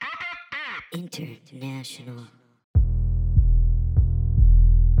International.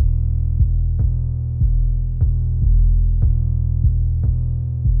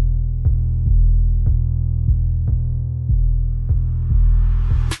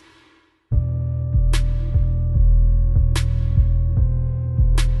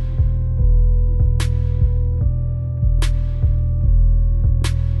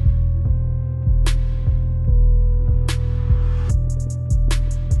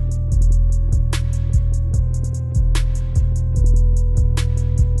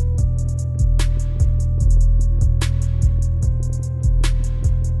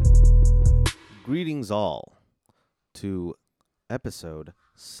 Greetings all to episode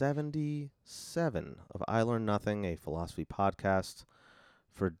 77 of I Learn Nothing, a philosophy podcast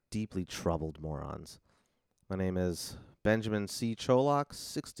for deeply troubled morons. My name is Benjamin C. Cholock,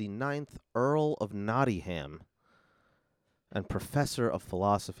 69th Earl of Nottingham and professor of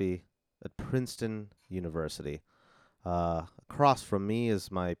philosophy at Princeton University. Across from me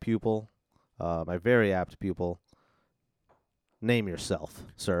is my pupil, my very apt pupil. Name yourself,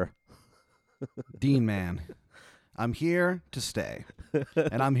 sir. Dean Man. I'm here to stay,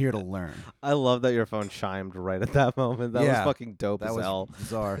 and I'm here to learn. I love that your phone chimed right at that moment. That was Yeah, fucking dope That as was hell.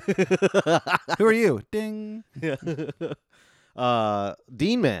 bizarre. Who are you? Ding. Dean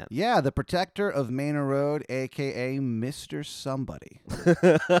Man. Yeah, the protector of Manor Road, a.k.a. Mr. Somebody.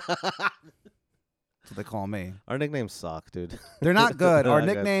 That's what they call me. Our nicknames suck, dude. They're not good. They're Our not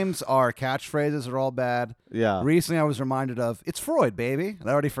good. nicknames, our catchphrases are all bad. Yeah. Recently, I was reminded of, it's Freud, baby. And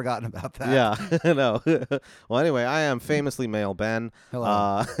I already forgotten about that. Yeah, no. Well, anyway, I am famously male Ben.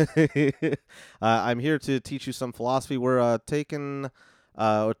 Hello. I'm here to teach you some philosophy. We're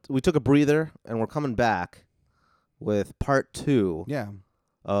we took a breather, and we're coming back with part 2 Yeah.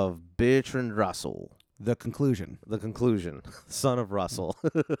 of Bertrand Russell, The conclusion. the conclusion, son of Russell.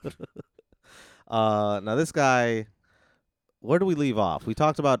 Now this guy, where do we leave off? We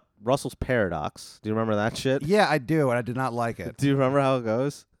talked about Russell's paradox. Do you remember that shit? Yeah, I do, and I did not like it. Do you remember how it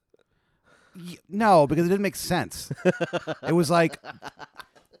goes? No, because it didn't make sense. It was like,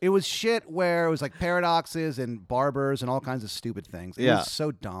 it was shit where it was like paradoxes and barbers and all kinds of stupid things. It Yeah. was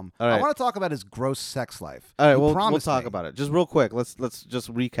so dumb. All right. I want to talk about his gross sex life. All right, You we'll promised talk me. about it. Just real quick. Let's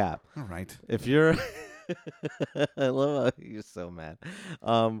just recap. All right. If you're I love how you're so mad.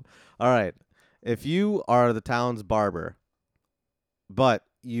 All right. If you are the town's barber, but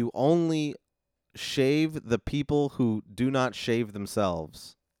you only shave the people who do not shave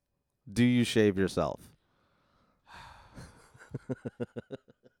themselves, do you shave yourself?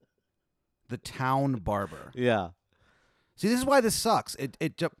 The town barber. Yeah. See, this is why this sucks.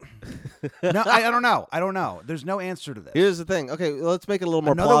 No, I don't know. I don't know. There's no answer to this. Here's the thing. Okay, let's make it a little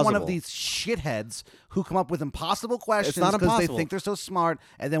more Another plausible. one of these shitheads who come up with impossible questions not because they impossible. think they're so smart,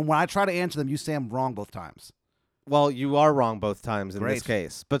 and then when I try to answer them, you say I'm wrong both times. Well, you are wrong both times in this Great.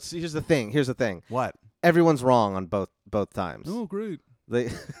 case. But see, here's the thing. Here's the thing. What? Everyone's wrong on both times. Oh, great. They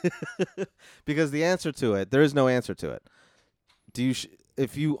because the answer to it, there is no answer to it. Do you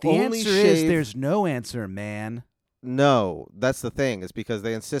if you The only answer shave is there's no answer, man. No, that's the thing. Is because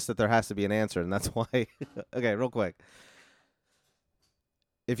they insist that there has to be an answer, and that's why. Okay, real quick.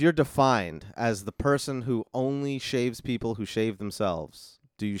 If you're defined as the person who only shaves people who shave themselves,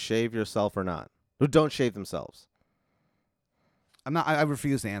 do you shave yourself or not? Who don't shave themselves? I'm not. I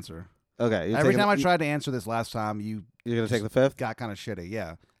refuse to answer. Okay. You're Every taking- time I you- tried to answer this last time, you you're gonna take the fifth. got kind of shitty.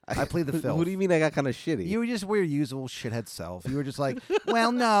 Yeah, I plead the fifth. What do you mean I got kind of shitty? You were just your usual shithead self. You were just like,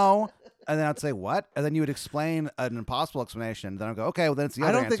 well, no. And then I'd say, what? And then you would explain an impossible explanation. Then I'd go, okay, well, then it's the I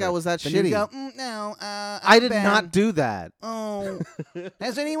other don't think I answer. was that Then shitty. you'd go, no, I did Ben. not do that. Oh,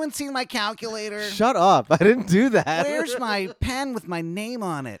 has anyone seen my calculator? Shut up! I didn't do that. Where's my pen with my name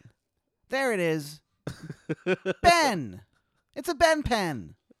on it? There it is. Ben. It's a Ben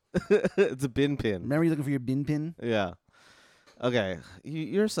pen. It's a bin pin. Remember you looking for your bin pin? Yeah. Okay.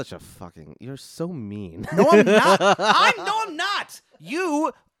 You're such a fucking. You're so mean. No, I'm not. I'm not.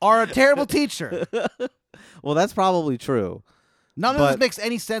 You are a terrible teacher. Well, that's probably true. None of But- this makes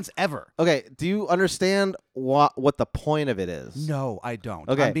any sense ever. Okay. Do you understand what the point of it is? No, I don't.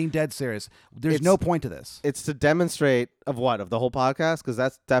 Okay. I'm being dead serious. There's It's- no point to this. It's to demonstrate of what? Of the whole podcast? Because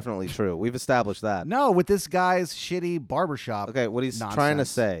that's definitely true. We've established that. No, with this guy's shitty barbershop. Okay. What he's trying to Nonsense.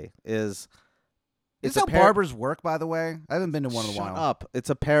 say is. Is this how barbers work, by the way? I haven't been to one in a Shut while. up.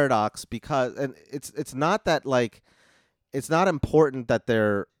 It's a paradox because, and it's not that like, it's not important that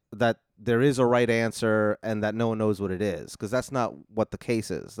there is a right answer and that no one knows what it is, because that's not what the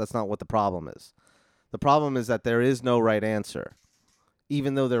case is. That's not what the problem is. The problem is that there is no right answer,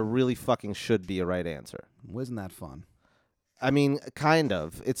 even though there really fucking should be a right answer. Wasn't that fun? I mean, kind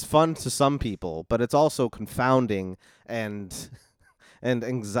of. It's fun to some people, but it's also confounding and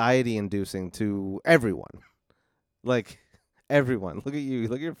anxiety inducing to everyone. Like everyone. Look at you.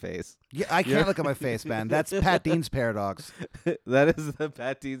 Look at your face. Yeah, I can't look at my face, man. That's Pat Dean's paradox. That is the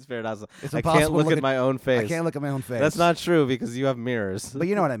Pat Dean's paradox. It's I can't impossible to look at my own face. I can't look at my own face. That's not true because you have mirrors. But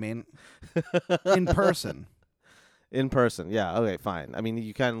you know what I mean. In person. In person, yeah. Okay, fine. I mean,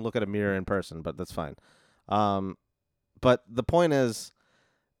 you can look at a mirror in person, but that's fine. But the point is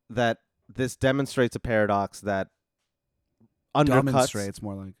that this demonstrates a paradox that undercuts. Demonstrates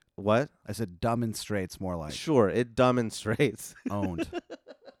more like. What? I said demonstrates more like. Sure, it demonstrates. Owned.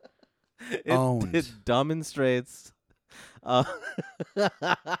 It demonstrates. What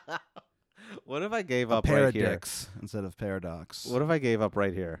if I gave up right here? Paradix instead of paradox. What if I gave up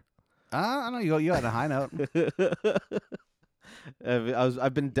right here? I don't know. You had a high note.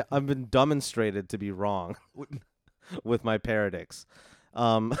 I've been demonstrated to be wrong with my paradix.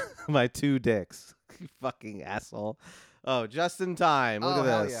 My 2 dicks. You fucking asshole. Oh, just in time. Look at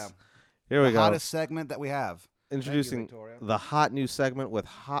hell this. yeah. Here we The go. hottest segment that we have. Introducing Thank you, Victoria. the hot new segment with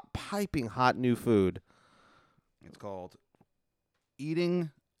piping hot new food. It's called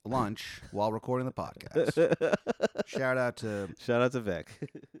Eating Lunch While Recording the Podcast. Shout out to Vic.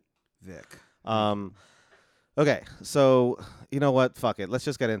 Vic. Okay, so you know what? Fuck it. Let's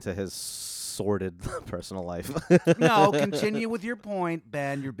just get into his sordid personal life. No, continue with your point,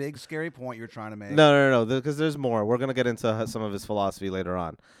 Ben. Your big scary point you're trying to make. No, because there's more. We're gonna get into some of his philosophy later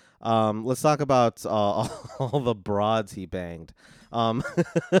on. Let's talk about all the broads he banged.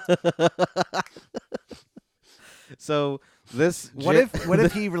 So this What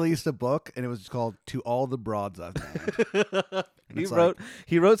if he released a book and it was called "To All the Broads I've Banged"?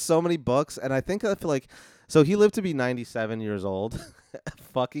 he wrote so many books, and I feel like so he lived to be 97 years old,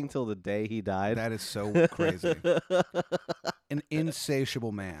 fucking till the day he died. That is so crazy. An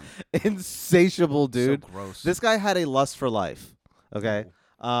insatiable man. Insatiable dude. So gross. This guy had a lust for life. Okay,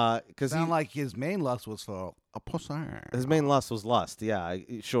 because Sound like his main lust was for a pussy. his main lust was lust. Yeah,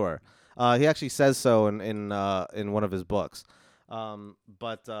 sure. He actually says so in one of his books.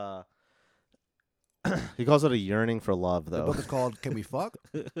 But he calls it a yearning for love, though. The book is called "Can We Fuck?"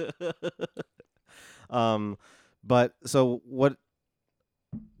 But so what?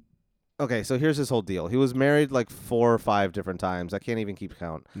 Okay, so here's his whole deal. He was married like 4 or 5 different times. I can't even keep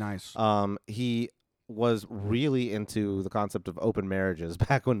count. Nice. He was really into the concept of open marriages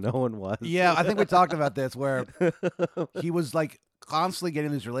back when no one was. Yeah, I think we talked about this where he was like constantly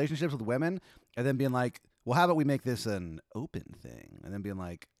getting these relationships with women and then being like, well, how about we make this an open thing? And then being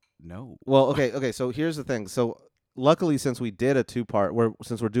like, no. Well, okay. So here's the thing. So luckily, since we did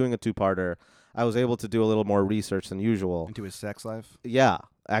since we're doing a 2-parter, I was able to do a little more research than usual. Into his sex life? Yeah,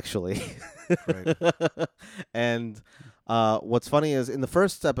 actually. Great. And what's funny is in the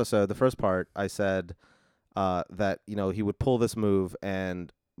first episode, the first part, I said that he would pull this move,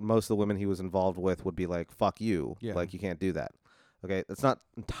 and most of the women he was involved with would be like, "Fuck you!" Yeah. Like you can't do that. Okay, that's not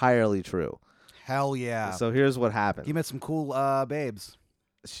entirely true. Hell yeah. So here's what happened. He met some cool babes.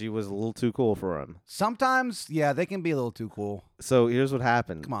 She was a little too cool for him. Sometimes, yeah, they can be a little too cool. So here's what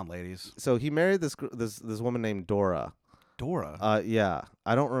happened. Come on, ladies. So he married this woman named Dora. Dora. Yeah,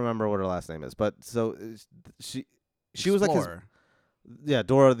 I don't remember what her last name is, but so she was like his, yeah,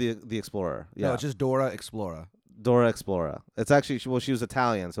 Dora the Explorer. Yeah, No, it's just Dora Explorer. Dora Explorer. It's actually she was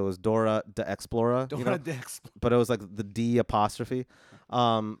Italian, so it was Dora the Explorer. Dora the Explorer. But it was like the D apostrophe.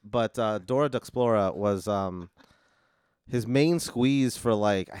 But Dora the Explorer was his main squeeze for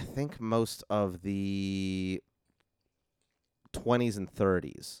like I think most of the 20s and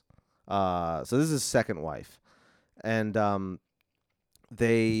 30s. So this is his second wife, and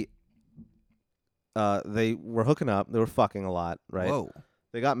they were hooking up. They were fucking a lot, right? Whoa.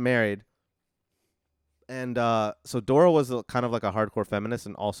 They got married. And so Dora was kind of like a hardcore feminist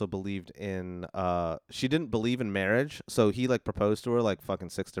and also believed in she didn't believe in marriage, so he like proposed to her like fucking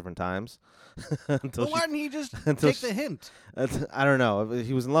 6 different times. Well, why didn't he just take the hint? I don't know.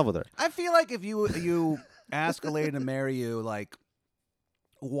 He was in love with her. I feel like if you ask a lady to marry you like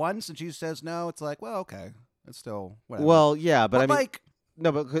once and she says no, it's like, well, okay. It's still whatever. Well, yeah, but I mean like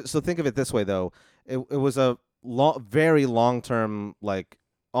no, but so think of it this way though. It was a very long-term like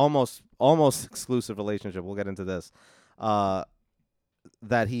almost exclusive relationship. We'll get into this.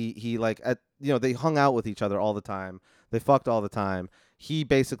 That he like they hung out with each other all the time. They fucked all the time. He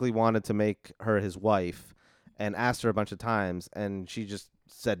basically wanted to make her his wife and asked her a bunch of times, and she just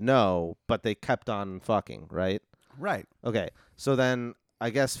said no, but they kept on fucking, right? Right. Okay. So then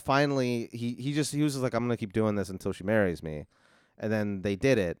I guess finally he was just like, I'm gonna keep doing this until she marries me. And then they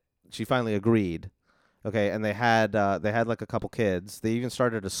did it. She finally agreed. Okay, and they had like a couple kids. They even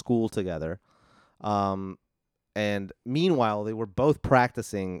started a school together. And meanwhile, they were both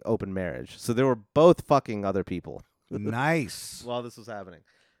practicing open marriage. So they were both fucking other people Nice. while this was happening.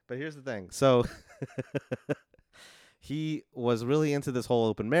 But here's the thing. So he was really into this whole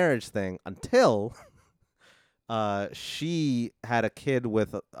open marriage thing until she had a kid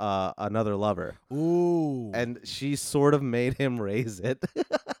with another lover. Ooh. And she sort of made him raise it.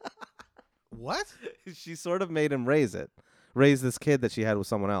 What? She sort of made him raise this kid that she had with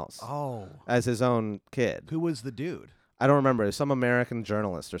someone else Oh. as his own kid. Who was the dude? I don't remember. It was some American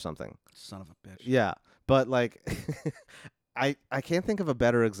journalist or something. Son of a bitch. Yeah, but like, I can't think of a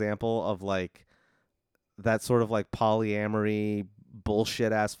better example of like that sort of like polyamory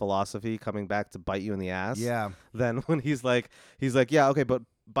bullshit ass philosophy coming back to bite you in the ass. Yeah. Than when he's like, yeah, okay, but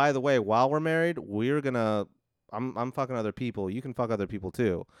by the way, while we're married, I'm fucking other people. You can fuck other people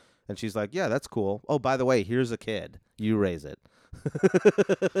too. And she's like, yeah, that's cool. Oh, by the way, here's a kid. You raise it.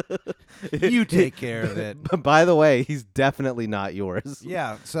 You take care of it. But by the way, he's definitely not yours.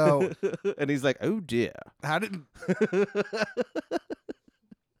 Yeah. So And he's like, oh dear. how did?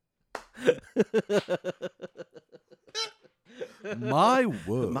 My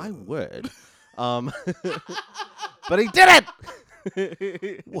word. My word. But he did it.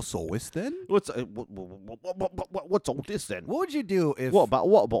 What's all this then? What's all this then? What would you do if? What about?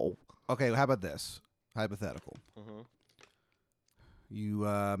 Okay, how about this? Hypothetical. You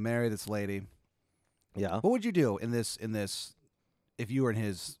marry this lady. Yeah. What would you do in this? If you were in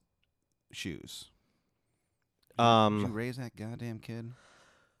his shoes? Would you raise that goddamn kid?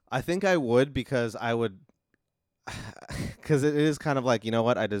 I think I would because it is kind of like, you know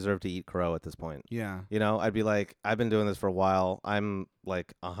what? I deserve to eat crow at this point. Yeah. You know, I'd be like, I've been doing this for a while. I'm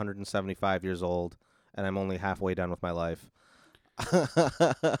like 175 years old, and I'm only halfway done with my life.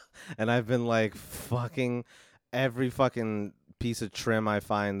 And I've been like fucking every fucking piece of trim I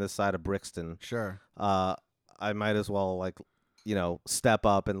find this side of Brixton. Sure. I might as well like, you know, step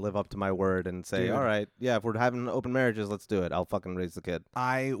up and live up to my word and say, Dude. all right, yeah, if we're having open marriages, let's do it. I'll fucking raise the kid.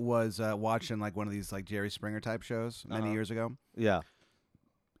 I was watching like one of these like Jerry Springer type shows many years ago. Yeah.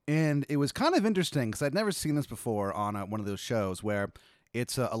 And it was kind of interesting because I'd never seen this before on one of those shows where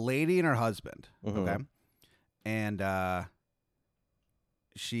it's a lady and her husband, okay? And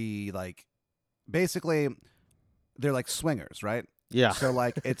she, like, basically, they're like swingers, right? Yeah. So,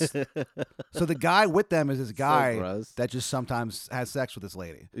 like, so the guy with them is this guy gross. that just sometimes has sex with this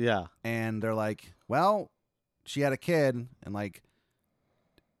lady. Yeah. And they're like, well, she had a kid and, like,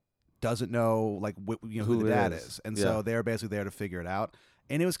 doesn't know, like, who the dad is. And so they're basically there to figure it out.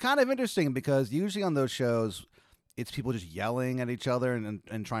 And it was kind of interesting because usually on those shows, it's people just yelling at each other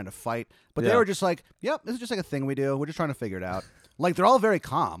and trying to fight. But they were just like, yep, this is just like a thing we do. We're just trying to figure it out. Like, they're all very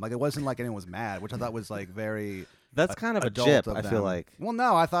calm. Like, it wasn't like anyone was mad, which I thought was, like, very That's kind of a adult jip, of I feel them. like. Well,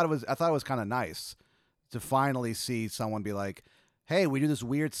 no, I thought it was kind of nice to finally see someone be like, hey, we do this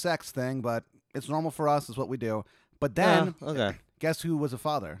weird sex thing, but it's normal for us. It's what we do. But then, okay. guess who was a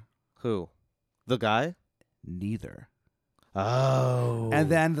father? Who? The guy? Neither. Oh.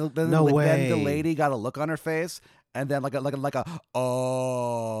 And then No then the way. lady got a look on her face, and then like a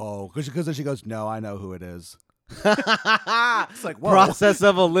oh, because then she goes, no, I know who it is. It's like, whoa. Process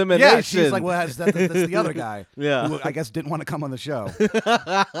of elimination. Yeah, she's like, well, that's the other guy. Yeah. Who I guess didn't want to come on the show. Isn't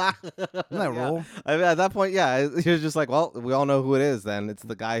that rule? I mean, at that point, yeah, you're just like, well, we all know who it is then. It's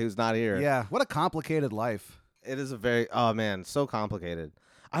the guy who's not here. Yeah. What a complicated life. It is oh man, so complicated.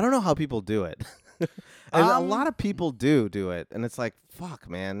 I don't know how people do it. And a lot of people do it. And it's like, fuck,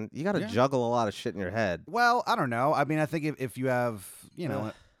 man, you got to juggle a lot of shit in your head. Well, I don't know. I mean, I think if you have, I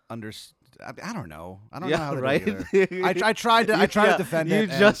don't know. I don't know how to right? do it either. I tried to defend it. You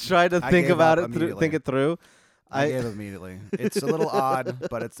just tried to think about it, think it through. I gave immediately. It's a little odd,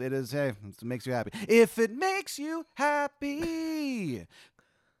 but it is. Hey, it makes you happy. If it makes you happy,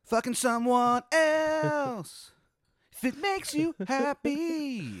 fucking someone else. If it makes you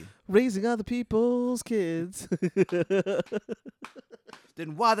happy, raising other people's kids.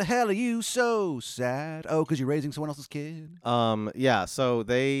 Then why the hell are you so sad? Oh, because you're raising someone else's kid. Yeah. So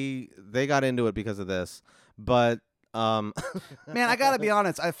they got into it because of this, but Man, I gotta be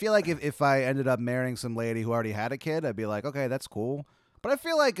honest. I feel like if I ended up marrying some lady who already had a kid, I'd be like, okay, that's cool. But I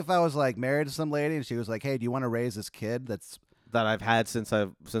feel like if I was like married to some lady and she was like, hey, do you want to raise this kid that I've had since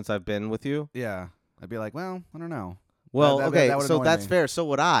I've been with you? Yeah, I'd be like, well, I don't know. Well, okay, that so that's me. fair. So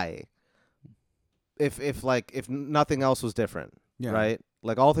would I. If nothing else was different, Yeah. right?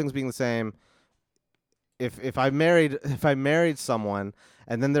 Like all things being the same, if I married someone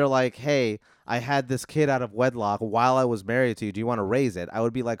and then they're like, hey, I had this kid out of wedlock while I was married to you. Do you want to raise it? I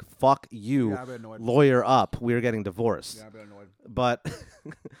would be like, fuck you, lawyer up. We're getting divorced. Yeah, I'd be annoyed. But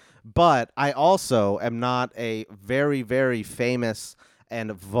but I also am not a very, very famous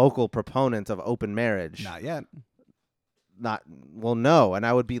and vocal proponent of open marriage. Not yet. No, and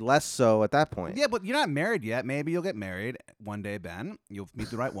I would be less so at that point. Yeah, but you're not married yet. Maybe you'll get married one day, Ben. You'll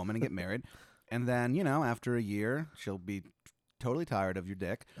meet the right woman and get married. And then, after a year, she'll be totally tired of your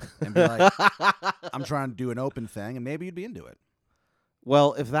dick and be like, I'm trying to do an open thing, and maybe you'd be into it.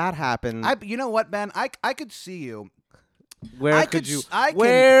 Well, if that happened... You know what, Ben? I could see you. Where could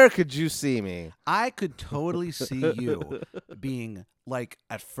you see me? I could totally see you being, like,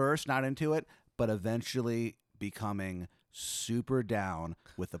 at first not into it, but eventually becoming super down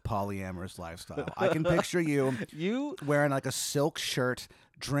with the polyamorous lifestyle. I can picture you wearing like a silk shirt,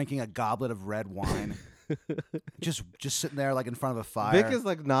 drinking a goblet of red wine, just sitting there like in front of a fire. Vic is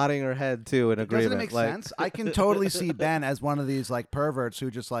like nodding her head too in agreement. Doesn't it make sense? I can totally see Ben as one of these like perverts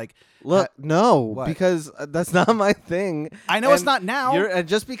who just like look. Because that's not my thing. I know it's not now. And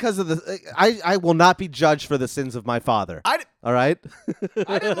just because of the, I will not be judged for the sins of my father. All right.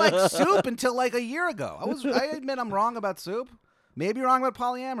 I didn't like soup until like a year ago. I admit I'm wrong about soup. Maybe wrong about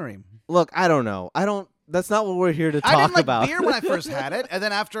polyamory. Look, I don't know. That's not what we're here to talk about. I didn't like beer when I first had it, and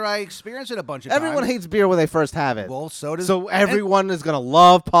then after I experienced it a bunch of times. Everyone hates beer when they first have it. Well, so does... So everyone is going to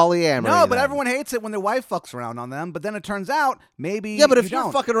love polyamory. No, but everyone hates it when their wife fucks around on them, but then it turns out maybe yeah, but if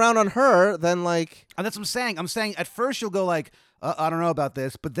you're fucking around on her, then like... And that's what I'm saying. I'm saying at first you'll go like, I don't know about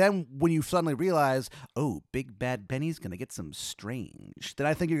this, but then when you suddenly realize, oh, Big Bad Benny's going to get some strange, then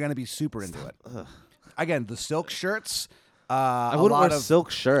I think you're going to be super into it. Again, the silk shirts... I wouldn't wear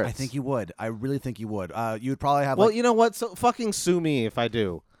silk shirts. I think you would. I really think you would. You would probably have. Well, you know what? So fucking sue me if I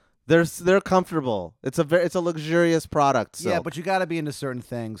do. They're comfortable. It's a luxurious product. Silk. Yeah, but you got to be into certain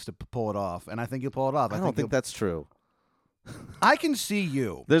things to pull it off, and I think you'll pull it off. I don't think that's true. I can see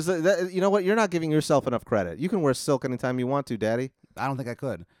you. You know what? You're not giving yourself enough credit. You can wear silk anytime you want to, Daddy. I don't think I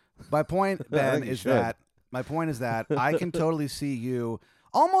could. My point, Ben, is that I can totally see you.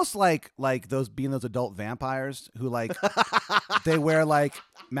 Almost like those adult vampires who like they wear like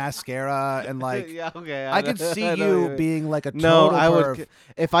mascara and like yeah, okay. I could see you being like a total perv. Would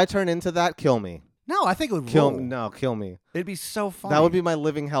if I turn into that, kill me. No, I think it would kill me. It'd be so fun. That would be my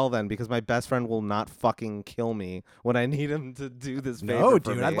living hell then, because my best friend will not fucking kill me when I need him to do this favor. No,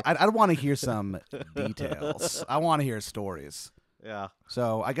 dude, I'd want to hear some details. I want to hear stories. Yeah.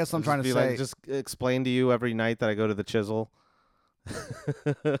 So I guess I'm trying to say, like, just explain to you every night that I go to the Chisel.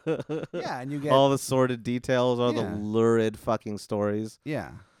 Yeah, and you get all the sordid details, all the lurid fucking stories.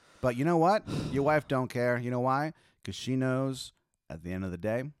 Yeah, but you know what? Your wife don't care. You know why? Because she knows at the end of the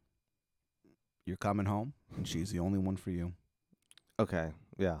day, you're coming home, and she's the only one for you. Okay,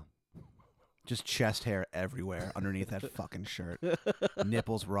 yeah. Just chest hair everywhere underneath that fucking shirt.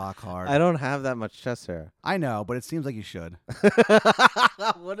 Nipples rock hard. I don't have that much chest hair. I know, but it seems like you should.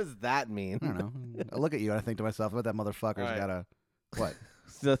 What does that mean? I don't know. I look at you and I think to myself, "What that motherfucker's got a what?"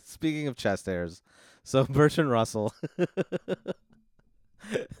 So, speaking of chest hairs, so Bertrand Russell,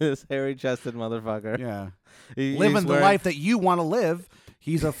 this hairy-chested motherfucker. Yeah, living the life that you want to live.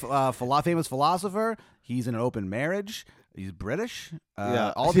 He's a famous philosopher. He's in an open marriage. He's British.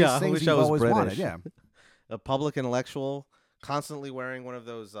 All these things you've always wanted. Yeah, a public intellectual, constantly wearing one of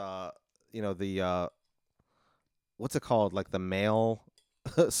those. What's it called? Like the male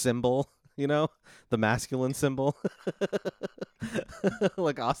symbol. The masculine symbol,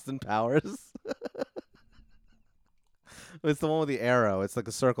 like Austin Powers. It's the one with the arrow. It's like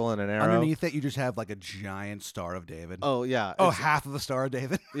a circle and an arrow. Underneath it, you just have like a giant Star of David. Oh yeah. Oh, half of the Star of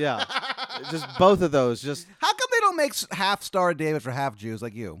David. Yeah, just both of those. Just how come they don't make half Star of David for half Jews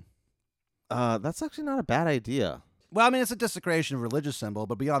like you? That's actually not a bad idea. Well, I mean, it's a desecration of religious symbol,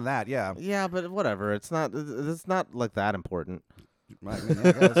 but beyond that, yeah. Yeah, but whatever. It's not like that important. Right, I mean,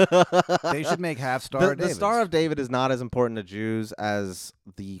 yeah, they should make half Star of David. The Star of David is not as important to Jews as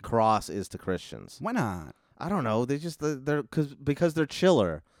the cross is to Christians. Why not? I don't know. They just because they're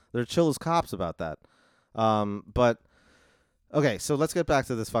chiller. They're chill as cops about that. But okay, so let's get back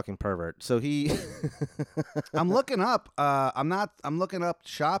to this fucking pervert. So he I'm looking up I'm looking up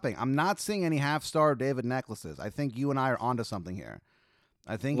shopping. I'm not seeing any half Star of David necklaces. I think you and I are onto something here.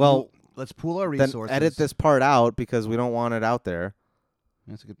 I think let's pool our resources. Then edit this part out because we don't want it out there.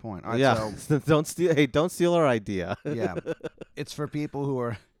 That's a good point. All right, yeah. So don't steal our idea. Yeah. It's for people who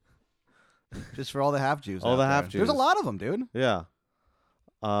are just for all the half Jews. All the half Jews. There's a lot of them, dude. Yeah.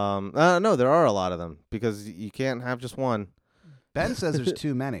 No, there are a lot of them because you can't have just one. Ben says there's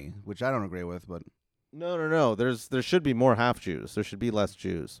too many, which I don't agree with, but No. There should be more half Jews. There should be less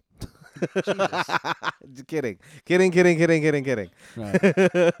Jews. Jesus. Kidding. Right.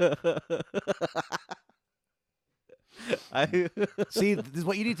 I See, this is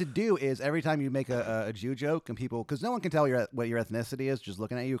what you need to do is every time you make a Jew joke and people, because no one can tell what your ethnicity is just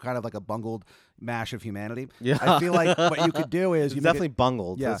looking at you, kind of like a bungled mash of humanity. Yeah. I feel like what you could do is it's you definitely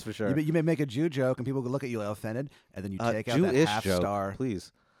bungled. yeah, That's for sure. You may make a Jew joke and people could look at you offended, and then you take out that Jewish half joke, star,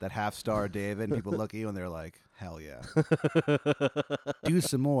 please. that half star David, and people look at you and they're like, hell yeah, do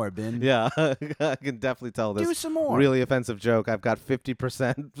some more, Ben. Yeah, I can definitely tell this Do some more. really offensive joke. I've got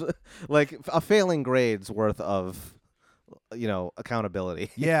 50%, like a failing grade's worth of,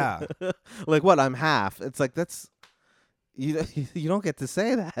 accountability. Yeah. Like what? I'm half. It's like that's you. You don't get to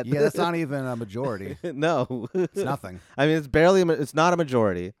say that. Yeah, that's not even a majority. No, It's nothing. I mean, it's barely. It's not a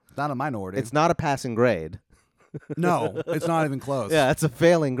majority. It's not a minority. It's not a passing grade. No, it's not even close. Yeah, it's a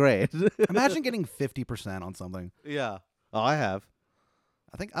failing grade. Imagine getting 50% on something. Yeah. Oh, I have.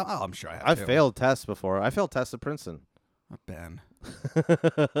 I think. Oh, I'm sure I have. I've too. failed tests before. I failed tests at Princeton. Ben.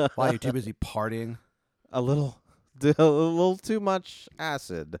 Why, you too busy partying? A little too much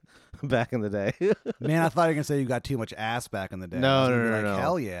acid back in the day. Man, I thought you were gonna say you got too much ass back in the day. No, I was gonna no, be no, like, no.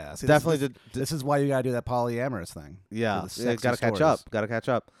 Hell yeah. See, Definitely This, this is why you gotta do that polyamorous thing. Yeah, The sexy gotta catch stories. up. Gotta catch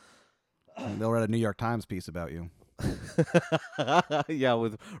up. They'll write a New York Times piece about you. Yeah,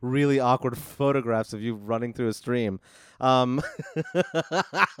 with really awkward photographs of you running through a stream.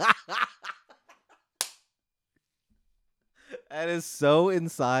 That is so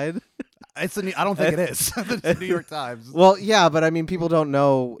inside. It's a I don't think it is. It's the New York Times. Well, yeah, but I mean, people don't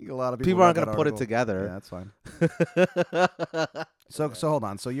know. A lot of People read aren't that gonna put it article. together. Yeah, that's fine. So hold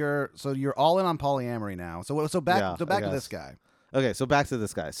on. So you're all in on polyamory now. So back Yeah, to I this guess. guy. Okay, so back to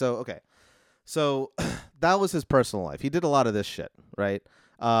this guy. So that was his personal life. He did a lot of this shit, right?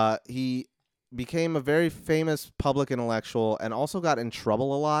 He became a very famous public intellectual and also got in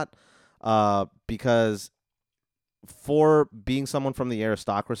trouble a lot because for being someone from the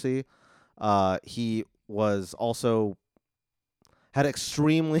aristocracy, he was also had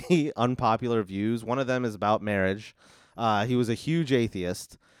extremely unpopular views. One of them is about marriage. He was a huge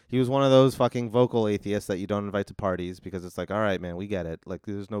atheist. He was one of those fucking vocal atheists that you don't invite to parties because it's like, all right, man, we get it. Like,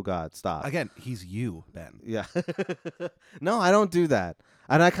 there's no God. Stop. Again, he's you, Ben. Yeah. No, I don't do that.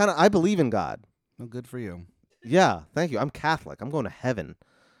 And I believe in God. Well, good for you. Yeah, thank you. I'm Catholic. I'm going to heaven.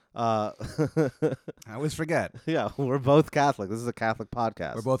 I always forget. Yeah, we're both Catholic. This is a Catholic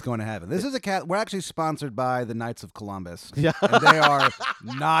podcast. We're both going to heaven. This is we're actually sponsored by the Knights of Columbus. Yeah. And they are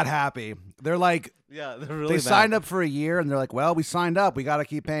not happy. They're like, Yeah, they're really they mad. signed up for a year and they're like, well, we signed up. We got to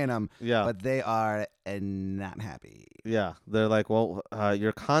keep paying them. Yeah. But they are not happy. Yeah, they're like, well,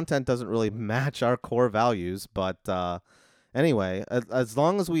 your content doesn't really match our core values, but anyway, as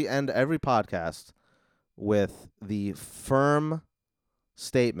long as we end every podcast with the firm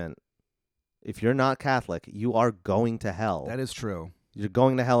statement, if you're not Catholic, you are going to hell. That is true. You're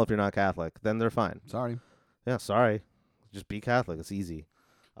going to hell if you're not Catholic. Then they're fine. Sorry. Yeah, sorry. Just be Catholic. It's easy.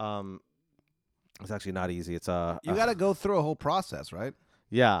 It's actually not easy. It's You got to go through a whole process, right?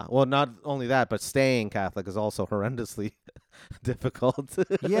 yeah. Well, not only that, but staying Catholic is also horrendously difficult.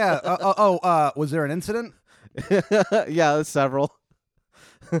 Yeah. Was there an incident? Yeah, there's several.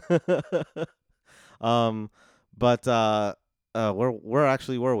 But where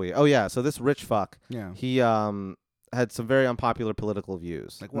were we? Oh yeah, so this rich fuck, Yeah. he had some very unpopular political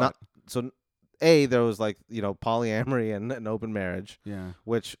views. Like what? There was like, polyamory and an open marriage, Yeah.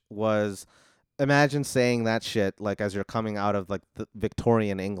 which was, imagine saying that shit like as you're coming out of like the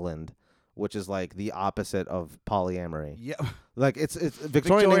Victorian England, which is like the opposite of polyamory. Yeah. Like it's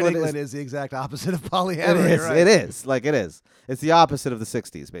Victorian England is the exact opposite of polyamory. it is. Right? It is. Like it is. It's the opposite of the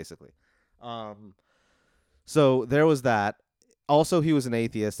 60s, basically. So there was that. Also, he was an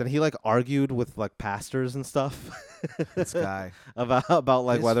atheist, and he like argued with like pastors and stuff. This guy. about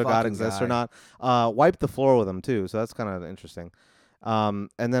like This whether God fucking exists guy. or not. Wiped the floor with him too, so that's kind of interesting. And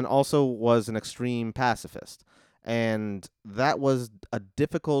then also was an extreme pacifist, and that was a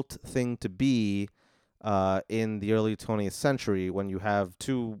difficult thing to be in the early 20th century when you have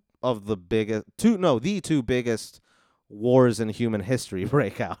the two biggest wars in human history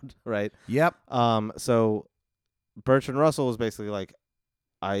break out, right? Yep. So Bertrand Russell was basically like,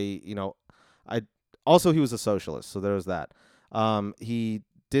 also he was a socialist, so there was that. He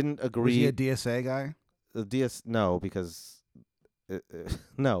didn't Was agree. he a DSA guy? No, because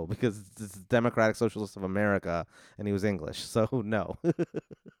it's Democratic Socialists of America, and he was English, so no.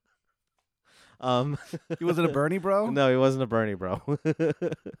 He wasn't a Bernie bro? No, he wasn't a Bernie bro. What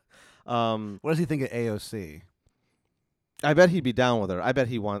does he think of AOC? I bet he'd be down with her. I bet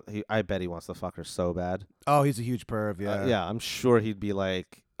he wants to fuck her so bad. Oh, he's a huge perv. Yeah. Yeah, I'm sure he'd be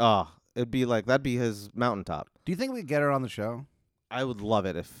like, it'd be like that'd be his mountaintop. Do you think we could get her on the show? I would love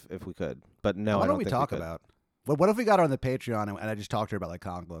it if we could, but no. What I don't don't we think talk we could. about? What if we got her on the Patreon and I just talked to her about like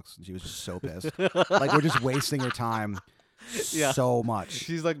comic books and she was just so pissed, like we're just wasting her time so much.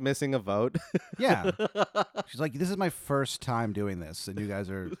 She's like missing a vote. Yeah, she's like, this is my first time doing this, and you guys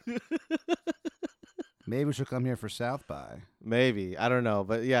are. Maybe she'll come here for South by. Maybe, I don't know,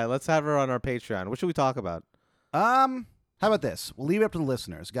 but yeah, let's have her on our Patreon. What should we talk about? How about this? We'll leave it up to the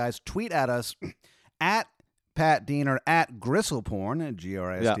listeners, guys. Tweet at us at Pat Dean or at Gristleporn,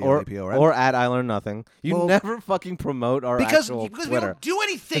 GRISTLAPORN. Or at I Learn Nothing. You Well, never fucking promote our actual because we Twitter. don't do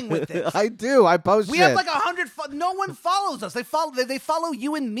anything with this. I do. I post We shit. have like 100. No one follows us. They follow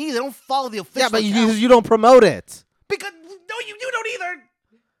you and me. They don't follow the official. Yeah, but account. you don't promote it. Because no, you don't either.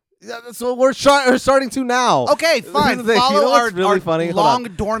 Yeah, so we're starting to now. Okay, fine. Here's the thing. Follow You know our, what's really our funny? Hold long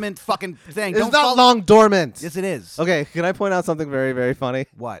on. dormant fucking thing. It's Don't not follow- long dormant. Yes, it is. Okay, can I point out something very, very funny?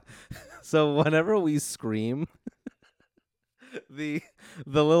 What? So whenever we scream, the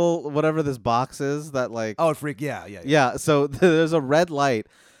little whatever this box is that like Oh, freak! Yeah. yeah. So there's a red light.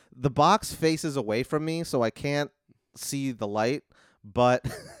 The box faces away from me, so I can't see the light, but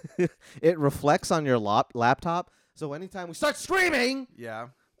it reflects on your laptop. So anytime we start screaming, Yeah.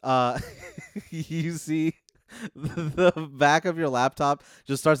 you see the back of your laptop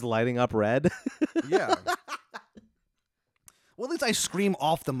just starts lighting up red. Yeah. Well, at least I scream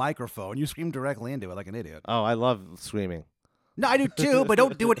off the microphone. You scream directly into it like an idiot. Oh, I love screaming. No, I do too, but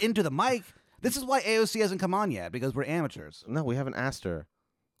don't do it into the mic. This is why AOC hasn't come on yet, because we're amateurs. No, we haven't asked her.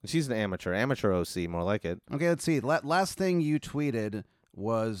 She's an amateur OC, more like it. Okay, let's see. Last thing you tweeted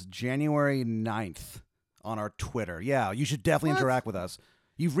was January 9th on our Twitter. Yeah, you should definitely interact with us.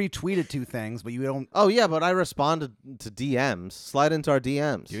 You've retweeted 2 things, but you don't. Oh yeah, but I responded to DMs. Slide into our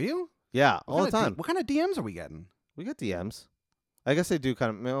DMs. Do you? Yeah, all the time. What kind of DMs are we getting? We get DMs. I guess they do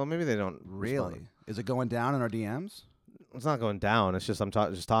kind of. Well, maybe they don't. Really? respond. Is it going down in our DMs? It's not going down. It's just I'm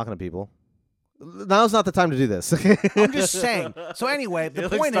just talking to people. Now's not the time to do this. I'm just saying. So anyway, the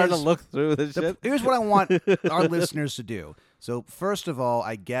point starting is, to look through this shit. here's what I want our listeners to do. So first of all,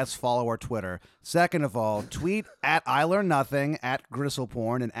 I guess follow our Twitter. Second of all, tweet at I Learn Nothing, at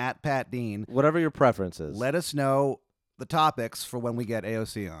Gristleporn, and at Pat Dean. Whatever your preference is. Let us know the topics for when we get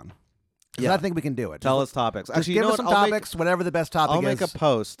AOC on. Yeah. I think we can do it. Tell us topics. Just Actually, give you know us some what? topics, whatever the best topic I'll is. make a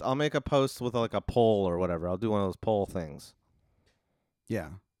post. I'll make a post with like a poll or whatever. I'll do one of those poll things. Yeah.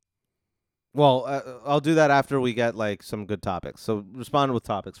 Well, I'll do that after we get like some good topics. So respond with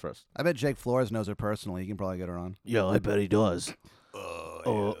topics first. I bet Jake Flores knows her personally. You can probably get her on. Yeah, I bet he does.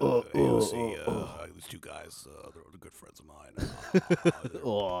 AOC, these 2 guys, they're good friends of mine.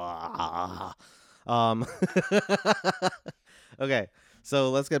 Okay, so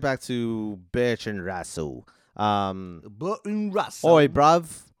let's get back to Bertrand Russell. Bertrand Russell. Oi,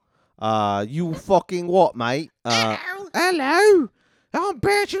 bruv. You fucking what, mate? Hello. I'm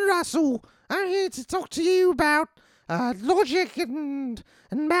Bertrand Russell. I'm here to talk to you about logic and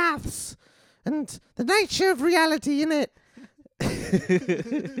maths and the nature of reality in it.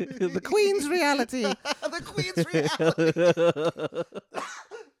 The Queen's reality. The Queen's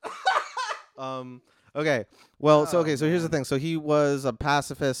reality. Okay. Well, so here's the thing. So he was a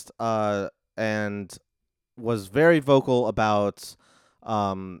pacifist and was very vocal about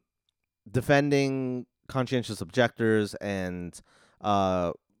defending conscientious objectors and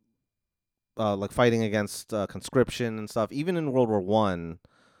like fighting against conscription and stuff, even in World War I.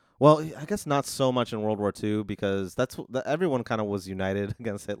 Well, I guess not so much in World War II because everyone kind of was united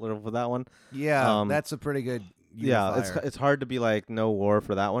against Hitler for that one. Yeah, that's a pretty good unifier. Yeah, it's hard to be like no war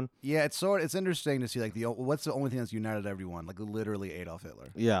for that one. Yeah, it's interesting to see like what's the only thing that's united everyone? Like literally Adolf Hitler.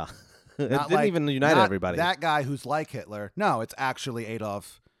 Yeah. It Not didn't like- even unite not everybody. That guy who's like Hitler. No, it's actually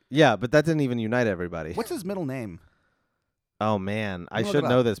Adolf. Yeah, but that didn't even unite everybody. What's his middle name? Oh man, I Look should it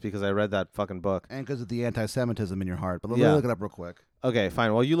know up. this because I read that fucking book. And because of the anti-Semitism in your heart. But let me Yeah. look it up real quick. Okay,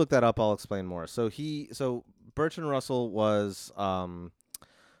 fine. While you look that up, I'll explain more. So Bertrand Russell was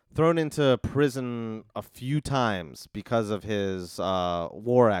thrown into prison a few times because of his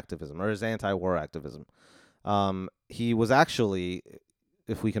war activism or his anti-war activism. He was actually,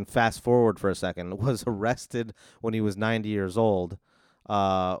 if we can fast forward for a second, was arrested when he was 90 years old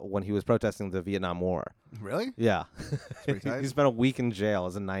when he was protesting the Vietnam War. Really? Yeah. pretty tight. He spent a week in jail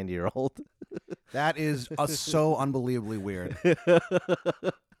as a 90-year-old. That is so unbelievably weird.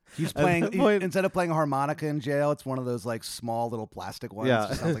 He's At playing that point- instead of playing a harmonica in jail, it's one of those like small little plastic ones.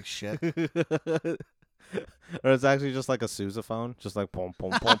 Yeah. It sounds like shit. Or it's actually just like a sousaphone, just like pom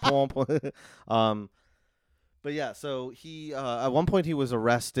pom pom pom. But yeah, so he at one point he was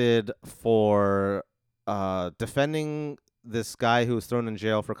arrested for defending this guy who was thrown in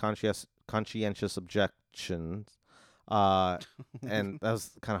jail for conscientious objections. And that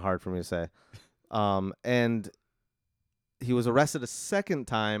was kind of hard for me to say. And he was arrested a second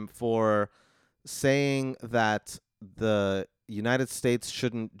time for saying that the United States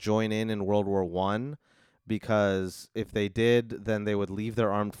shouldn't join in World War I because if they did, then they would leave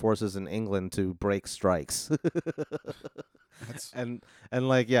their armed forces in England to break strikes. and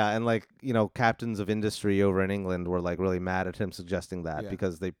captains of industry over in England were like really mad at him suggesting that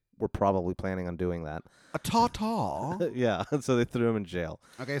because they were probably planning on doing that. A ta-ta. Yeah, so they threw him in jail.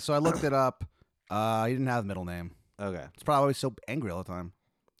 Okay, so I looked it up. He didn't have a middle name. Okay. It's probably so angry all the time.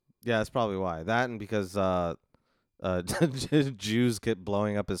 Yeah, that's probably why. That and because Jews kept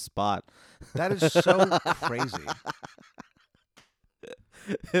blowing up his spot. That is so crazy.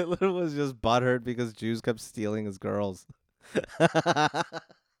 Hitler was just butthurt because Jews kept stealing his girls.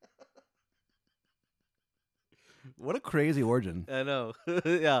 What a crazy origin. I know.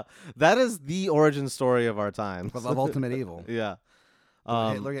 Yeah, that is the origin story of our times. Of ultimate evil. Yeah.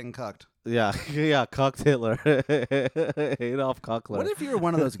 Hitler getting cucked. Yeah, yeah, cucked Hitler. Adolf Kuckler. What if you were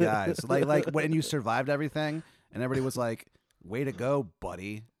one of those guys, like when you survived everything, and everybody was like, "Way to go,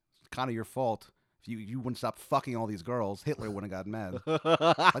 buddy! It's kind of your fault. If you wouldn't stop fucking all these girls, Hitler wouldn't have gotten mad."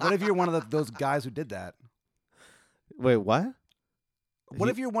 Like, what if you're one of those guys who did that? Wait, what? What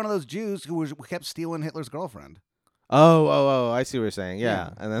if you're one of those Jews who kept stealing Hitler's girlfriend? Oh! I see what you're saying.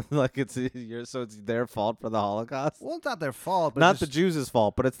 Yeah, and then like it's their fault for the Holocaust. Well, it's not their fault, but not the Jews'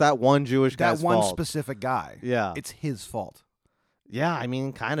 fault, but it's that one Jewish guy's that one fault. specific guy. Yeah, it's his fault. Yeah, I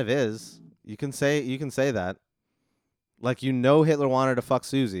mean, kind of is. You can say that. Like, Hitler wanted to fuck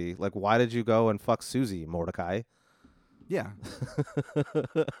Susie. Like, why did you go and fuck Susie, Mordecai? Yeah.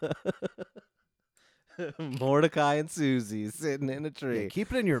 Mordecai and Susie sitting in a tree. Yeah,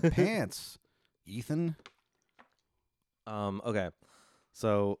 keep it in your pants, Ethan. Okay.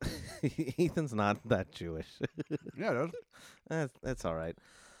 So Ethan's not that Jewish. Yeah, dude. That's all right.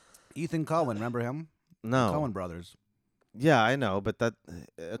 Ethan Cohen, remember him? No. The Cohen brothers. Yeah, I know, but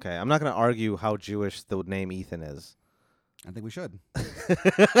okay, I'm not going to argue how Jewish the name Ethan is. I think we should.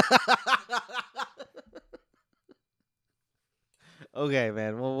 Okay,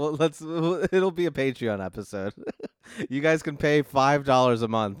 man. Well, it'll be a Patreon episode. You guys can pay $5 a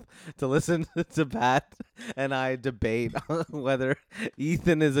month to listen to Pat and I debate whether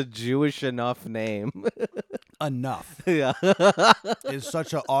Ethan is a Jewish enough name. Enough. Yeah. Is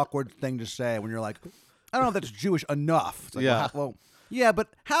such an awkward thing to say when you're like, I don't know if that's Jewish enough. It's like, yeah. Well, yeah, but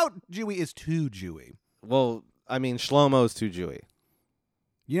how Jewy is too Jewy? Well, I mean, Shlomo's too Jewy.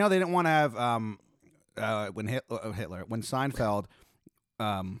 They didn't want to have when Seinfeld,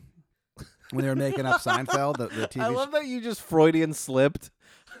 when they were making up Seinfeld, the TV. I love that you just Freudian slipped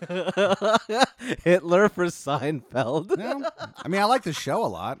Hitler for Seinfeld. No, I mean I like the show a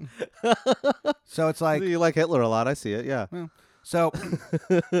lot, so it's like you like Hitler a lot. I see it. Yeah. Well,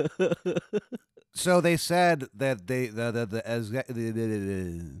 so they said that they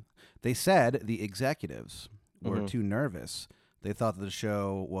said the executives were too nervous. They thought that the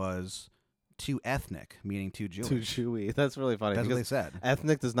show was too ethnic, meaning too Jewish. Too Jewy. That's really funny. That's what they said.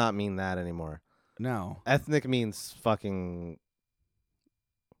 Ethnic does not mean that anymore. No. Ethnic means fucking...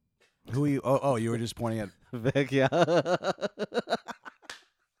 Who are you? Oh, you were just pointing at... Vic, yeah.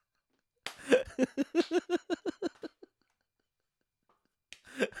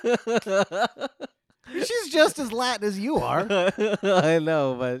 She's just as Latin as you are. I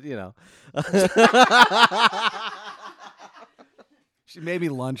know, but, She made me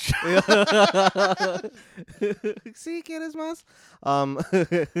lunch. Sí, ¿quieres más?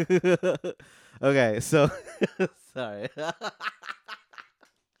 Okay, so sorry.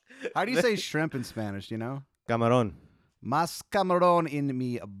 How do you say shrimp in Spanish? Camarón. Más camarón in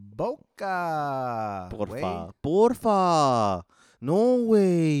mi boca. Porfa. Porfa. No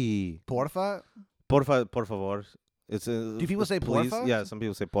way. Porfa? Porfa, por favor. Do people say please? porfa? Yeah, some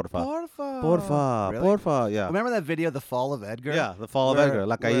people say porfa. Porfa. Porfa. Really? Porfa, yeah. Remember that video, The Fall of Edgar? Yeah, The Fall of Edgar.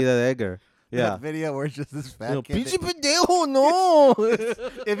 La caída de Edgar. Yeah. That video where it's just this fat kid. Pinche pendejo, no.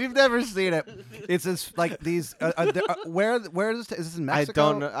 If you've never seen it, it's this, like these. Where is this in Mexico?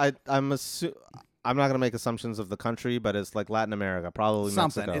 I don't know. I'm not gonna make assumptions of the country, but it's like Latin America, probably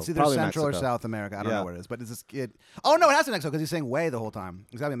something. Mexico. It's either probably Central Mexico. or South America. I don't know where it is, but it's this kid. Oh no, it has to be Mexico because he's saying "way" the whole time.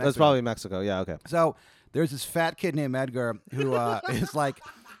 Exactly, Mexico. That's probably Mexico. Yeah. Okay. So there's this fat kid named Edgar who is like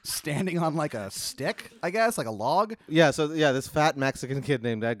standing on like a stick, I guess, like a log. Yeah, so this fat Mexican kid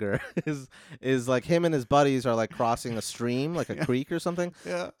named Edgar is like him and his buddies are like crossing a stream, like a creek or something,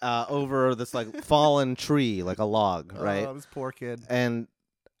 over this like fallen tree, like a log, right? Oh, this poor kid. And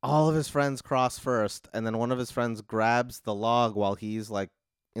all of his friends cross first, and then one of his friends grabs the log while he's like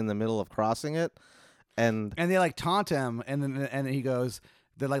in the middle of crossing it, and they like taunt him, and then he goes,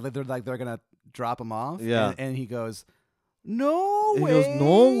 they're gonna drop him off, Yeah. and he goes, no he way. goes,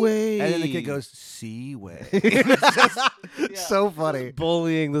 no way, And then the kid goes, see way. It's just so funny.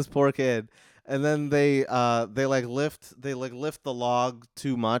 Bullying this poor kid. And then they lift the log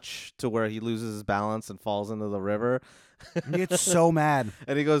too much to where he loses his balance and falls into the river. He gets so mad.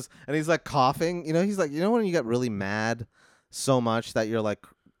 And he goes, and he's like coughing. He's like, when you get really mad so much that you're like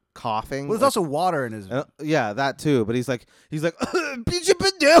coughing. Well, there's also water in his. Yeah, that too. But he's like, pinche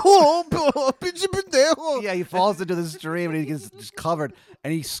pendejo, pinche pendejo. Yeah, he falls into the stream and he gets just covered,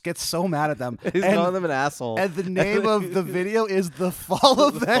 and he gets so mad at them. He's calling them an asshole. And the name of the video is "The Fall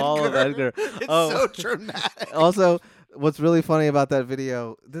of Edgar." Fall of Edgar. It's so dramatic. Also, what's really funny about that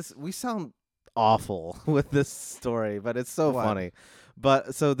video? We sound awful with this story, but it's so funny.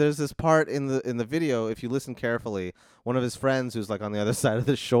 But so there's this part in the video, if you listen carefully, one of his friends who's like on the other side of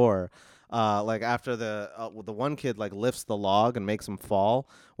the shore, like after the one kid like lifts the log and makes him fall.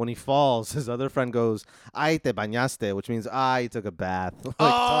 When he falls, his other friend goes, "Ay te bañaste," which means he took a bath, like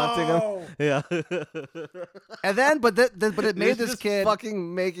taunting him. Yeah. And then, but it made this kid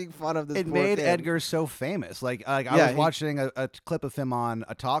fucking making fun of this. It poor made kid. Edgar so famous. I was watching a clip of him on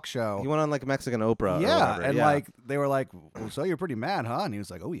a talk show. He went on like Mexican Oprah. or Yeah, whatever. and like they were like, well, "So you're pretty mad, huh?" And he was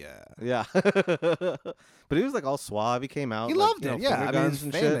like, "Oh yeah." Yeah. But he was like all suave. He came out. He like, loved it. Yeah, finger I mean, guns he's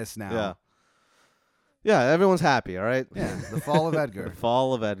and famous shit. now. Yeah. Yeah, everyone's happy. All right. Yeah, the fall of The Edgar,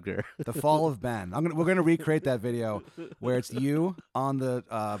 fall of Edgar. the fall of Ben. We're gonna recreate that video where it's you on the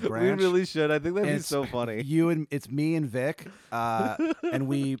branch. We really should. I think that'd and be it's so funny. It's me and Vic, and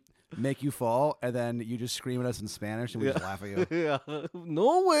we make you fall, and then you just scream at us in Spanish, and we just laugh at you. Yeah.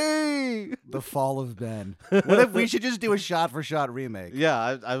 No way. The fall of Ben. What if we should just do a shot-for-shot remake?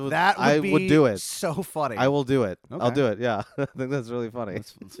 Yeah, I would. That would I be would do it. so funny. I will do it. I'll Okay. do it. Yeah. I think that's really funny.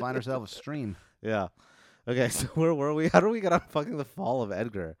 Let's find ourselves a stream. Yeah. Okay, so where were we? How do we get on fucking the fall of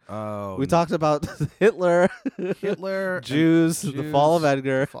Edgar? Oh, We talked about Hitler, Hitler, Jews, the fall of Jews,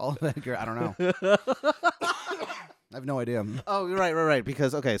 Edgar. fall of Edgar. I don't know. I have no idea. Oh, right.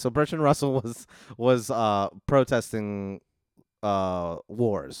 Because so Bertrand Russell was protesting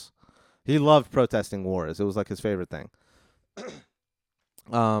wars. He loved protesting wars. It was like his favorite thing.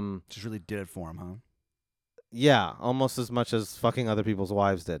 Just really did it for him, huh? Yeah, almost as much as fucking other people's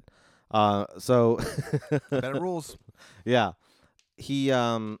wives did. So Better rules, yeah, he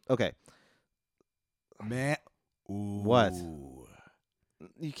okay. man. Ooh. What?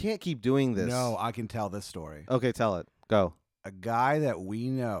 You can't keep doing this. No, I can tell this story. Okay, tell it. Go. A guy that we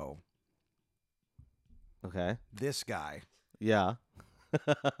know. Okay. This guy. Yeah.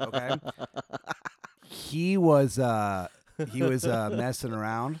 Okay. He was messing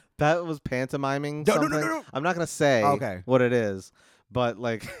around. That was pantomiming No. something. I'm not gonna say Okay. what it is, but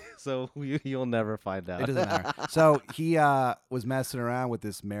like, so you'll never find out. It doesn't matter. So he was messing around with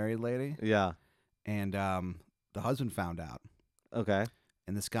this married lady, Yeah. and the husband found out. Okay.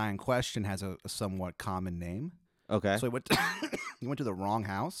 And this guy in question has a somewhat common name. Okay. So he went to the wrong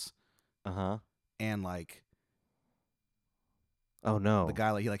house, Uh-huh. and like Oh no. the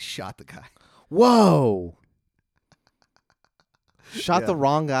guy he shot the guy. Whoa. Shot Yeah. the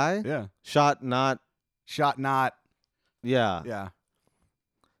wrong guy? Yeah. Shot not. Yeah. Yeah.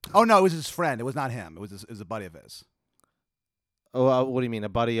 Oh no, it was his friend. It was not him. It was a buddy of his. Oh, what do you mean? A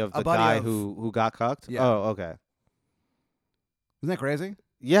buddy of the buddy guy of- who got cucked? Yeah. Oh, okay. Isn't that crazy?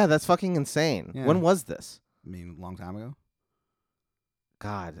 Yeah, that's fucking insane. Yeah. When was this? I mean, a long time ago.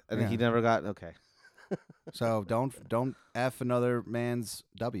 God, and Yeah. he never got. Okay. So don't f another man's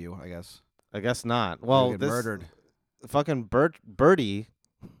W. I guess. I guess not. You'll Well, get this murdered. fucking Birdie,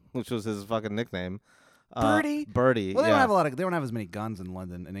 which was his fucking nickname. Birdie? Birdie. Well, they yeah. they don't have as many guns in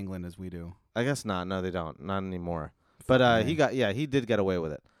London and England as we do. I guess not. No, they don't. Not anymore. But he did get away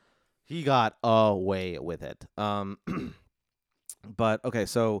with it. He got away with it. But okay,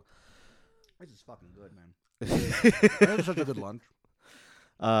 so This is fucking good, man. This is such a good lunch.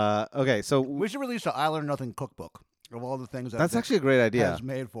 okay, so We should release an I Learn Nothing cookbook of all the things that's Vic actually a great idea. has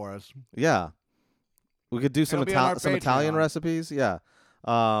made for us. Yeah. We could do some It'll be on our some Italian Patreon. recipes. Yeah.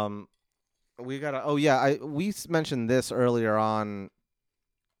 We gotta. We mentioned this earlier on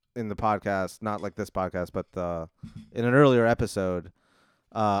in the podcast, not like this podcast, but in an earlier episode.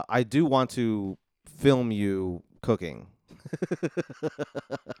 I do want to film you cooking.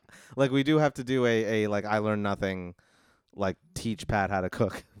 Like we do have to do a like I learned nothing, like teach Pat how to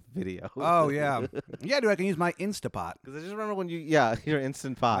cook video. Oh yeah, yeah, dude. I can use my Instapot. Because I just remember when your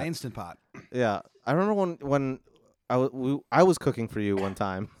Instant Pot. My Instant Pot. Yeah, I remember when I was cooking for you one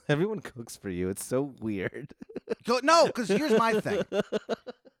time. Everyone cooks for you. It's so weird. No, because here's my thing.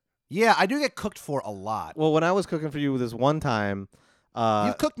 Yeah, I do get cooked for a lot. Well, when I was cooking for you this one time,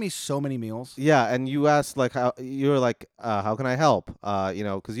 you've cooked me so many meals. Yeah, and you asked like how you were like, how can I help?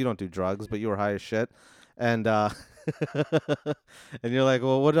 Because you don't do drugs, but you were high as shit, and and you're like,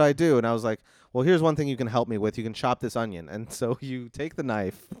 well, what do I do? And I was like, well, here's one thing you can help me with. You can chop this onion, and so you take the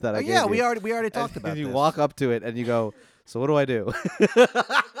knife that I gave you. we already talked about. And you this. walk up to it and you go, so what do I do?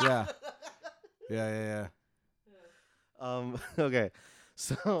 Yeah. Okay,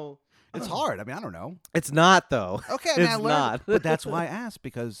 so. It's hard. I mean, I don't know. It's not, though. Okay, I mean, I it's learned. not. But that's why I asked,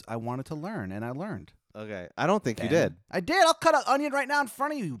 because I wanted to learn, and I learned. Okay. I don't think you did. I did. I'll cut an onion right now in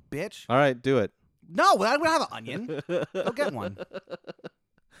front of you, you bitch. All right, do it. No, I don't have an onion. Go get one.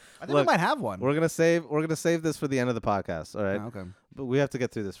 I think I might have one. We're gonna save this for the end of the podcast, all right? Oh, okay. But we have to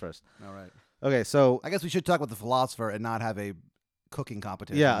get through this first. All right. Okay, so I guess we should talk about the philosopher and not have a cooking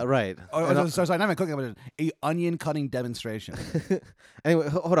competition. yeah, right. Sorry, not even cooking competition. A onion cutting demonstration. Anyway,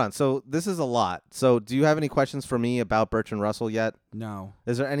 hold on. So this is a lot. So do you have any questions for me about Bertrand Russell yet? No.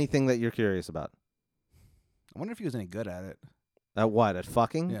 Is there anything that you're curious about? I wonder if he was any good at it. At what? At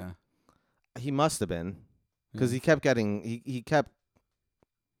fucking? Yeah. He must have been, because he kept getting he kept.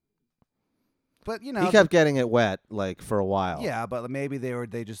 But you know, he kept getting it wet like for a while. Yeah, but maybe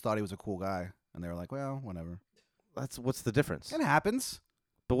they just thought he was a cool guy, and they were like, well, whatever. What's the difference? It happens.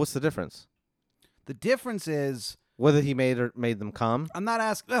 But what's the difference? The difference is whether he made them come. I'm not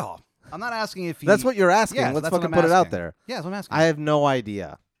asking. Oh, I'm not asking if he. That's what you're asking. Yeah, Let's that's what fucking I'm put it out asking. there. Yeah, that's what I'm asking. I have no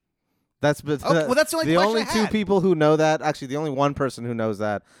idea. That's well, that's the only question only I two had. people who know that. Actually, the only one person who knows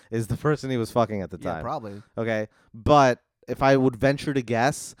that is the person he was fucking at the time. Yeah, probably. Okay, but if I would venture to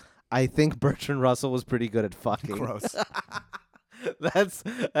guess, I think Bertrand Russell was pretty good at fucking. Gross.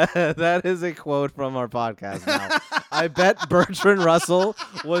 That is a quote from our podcast now. I bet Bertrand Russell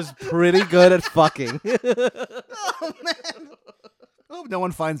was pretty good at fucking. Oh man. I hope no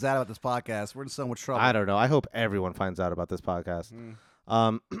one finds out about this podcast. We're in so much trouble. I don't know. I hope everyone finds out about this podcast.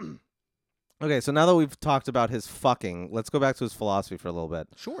 Okay, so now that we've talked about his fucking, let's go back to his philosophy for a little bit.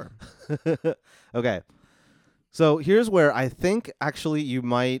 Sure. Okay. So here's where I think actually you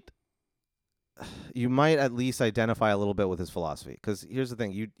might at least identify a little bit with his philosophy, because here's the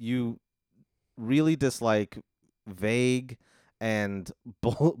thing: you really dislike vague and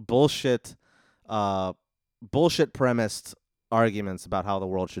bullshit premised arguments about how the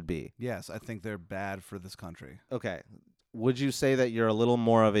world should be. Yes, I think they're bad for this country. Okay. Would you say that you're a little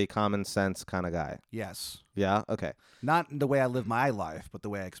more of a common sense kind of guy? Yes. Yeah? Okay. Not the way I live my life, but the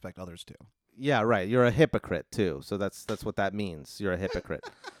way I expect others to. Yeah, right. You're a hypocrite too. So that's what that means. You're a hypocrite.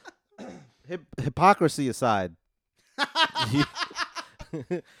 Hypocrisy aside,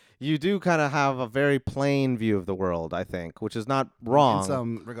 you do kind of have a very plain view of the world, I think, which is not wrong. In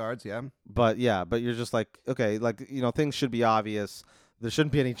some regards, yeah. But you're just like, okay, like, things should be obvious. There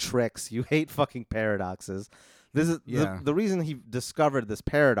shouldn't be any tricks. You hate fucking paradoxes. This is the reason he discovered this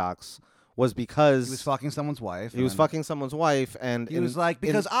paradox was because he was fucking someone's wife. He was fucking someone's wife, and he was like,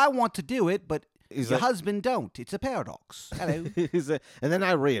 because I want to do it, but your husband don't. It's a paradox. Hello. And then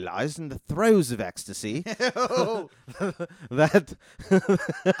I realized in the throes of ecstasy that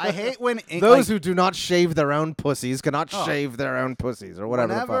I hate when those who do not shave their own pussies cannot shave their own pussies or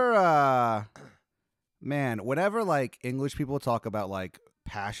whatever. Whenever like English people talk about like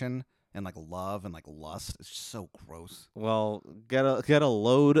passion and like love and like lust, it's just so gross. Well, get a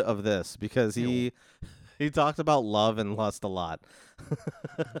load of this, because he talked about love and lust a lot.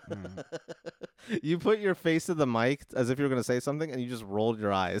 You put your face to the mic as if you were going to say something, and you just rolled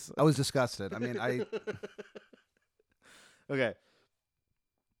your eyes. I was disgusted. I mean, Okay.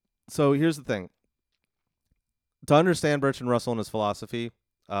 So here's the thing. To understand Bertrand Russell and his philosophy,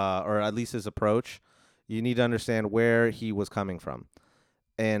 or at least his approach, you need to understand where he was coming from.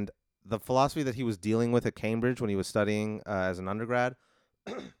 And the philosophy that he was dealing with at Cambridge when he was studying as an undergrad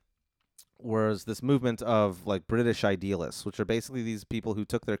was this movement of like British idealists, which are basically these people who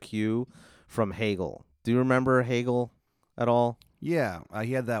took their cue from Hegel. Do you remember Hegel at all? Yeah,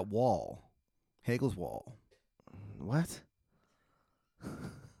 he had that wall, Hegel's wall. What?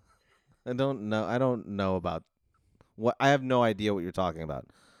 I don't know about what. I have no idea what you're talking about.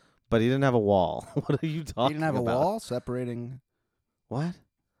 But he didn't have a wall. What are you talking about? He didn't have a wall separating what?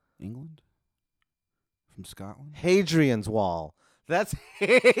 England from Scotland? Hadrian's Wall. That's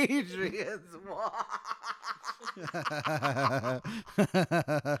Hadrian's Wall.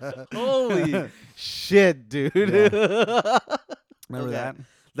 Holy shit, dude. Remember that?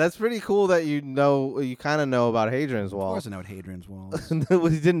 That's pretty cool that you kind of know about Hadrian's Wall. Of course I know what Hadrian's Wall is. You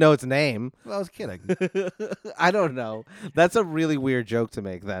didn't know its name. Well, I was kidding. I don't know. That's a really weird joke to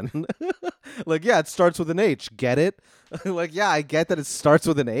make then. Like, yeah, it starts with an H. Get it? Like, yeah, I get that it starts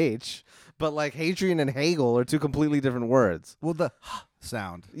with an H. But, like, Hadrian and Hegel are two completely different words. Well, the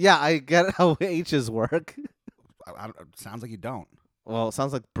sound. Yeah, I get how H's work. Sounds like you don't. Well, it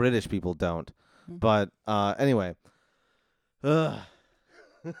sounds like British people don't. But anyway.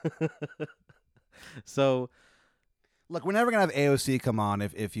 So, look, we're never going to have AOC come on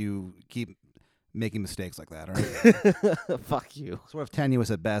if you keep making mistakes like that, all right? Fuck you. Sort of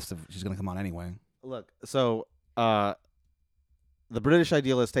tenuous at best if she's going to come on anyway. Look, so the British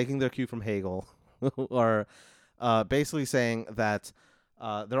idealists, taking their cue from Hegel, are basically saying that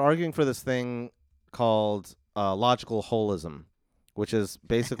they're arguing for this thing called logical holism, which is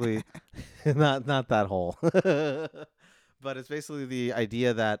basically not that whole, but it's basically the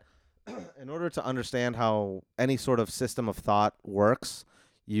idea that in order to understand how any sort of system of thought works,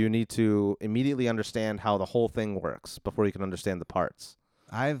 you need to immediately understand how the whole thing works before you can understand the parts.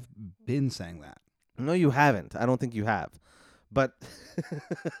 I've been saying that. No, you haven't. I don't think you have. But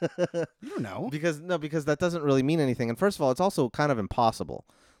you don't know. Because that doesn't really mean anything. And first of all, it's also kind of impossible.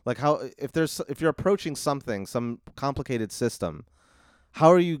 Like if you're approaching some complicated system,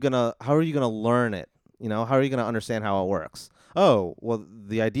 how are you gonna learn it? You know, how are you gonna understand how it works? Oh, well,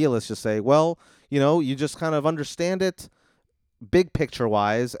 the idealists just say, well, you just kind of understand it big picture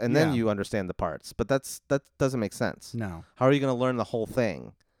wise, and then you understand the parts. But that doesn't make sense. No. How are you gonna learn the whole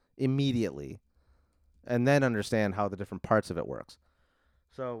thing immediately, and then understand how the different parts of it works?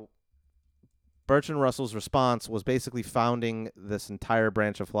 So Bertrand Russell's response was basically founding this entire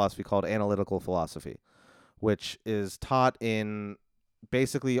branch of philosophy called analytical philosophy, which is taught in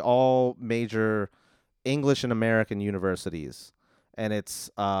basically all major English and American universities. And it's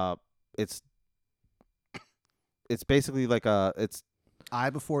basically like it's I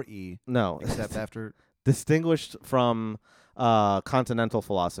before E. No. Except after distinguished from continental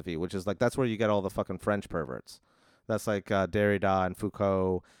philosophy, which is like that's where you get all the fucking French perverts. That's like Derrida and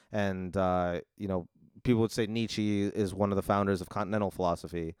Foucault, and people would say Nietzsche is one of the founders of continental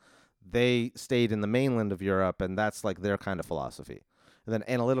philosophy. They stayed in the mainland of Europe, and that's like their kind of philosophy. And then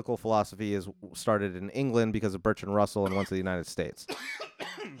analytical philosophy is started in England because of Bertrand Russell and went to the United States.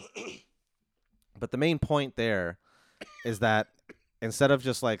 But the main point there is that instead of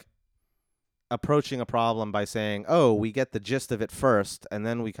just like approaching a problem by saying, oh, we get the gist of it first, and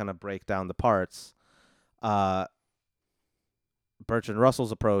then we kind of break down the parts, Bertrand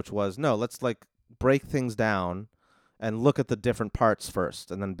Russell's approach was, no, let's like break things down and look at the different parts first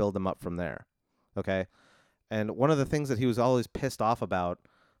and then build them up from there. Okay? And one of the things that he was always pissed off about...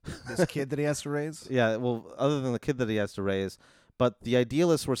 This kid that he has to raise? Yeah, well, other than the kid that he has to raise, but the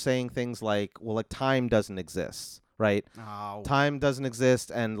idealists were saying things like, well, like time doesn't exist, right? Oh. Time doesn't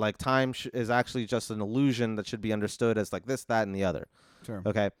exist, and like time is actually just an illusion that should be understood as like this, that, and the other. Sure.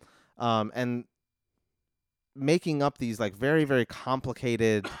 Okay? And making up these like very, very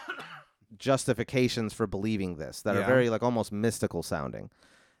complicated justifications for believing this that are very like almost mystical sounding.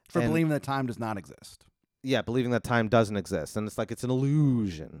 For believing that time does not exist. Yeah, believing that time doesn't exist. And it's like it's an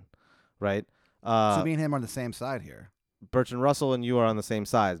illusion, right? So me and him are on the same side here. Bertrand Russell and you are on the same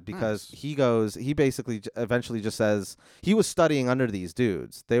side because he basically eventually just says he was studying under these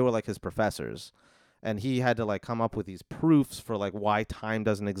dudes. They were like his professors. And he had to like come up with these proofs for like why time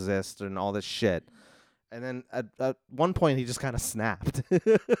doesn't exist and all this shit. And then at one point, he just kind of snapped.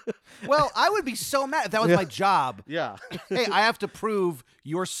 Well, I would be so mad if that was my job. Yeah. Hey, I have to prove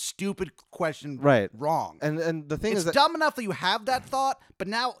your stupid question wrong. And the thing is is that dumb enough that you have that thought, but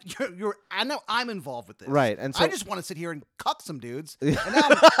now I know I'm involved with this. Right. And so I just want to sit here and cuck some dudes. And now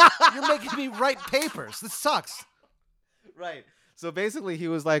you're making me write papers. This sucks. Right. So basically, he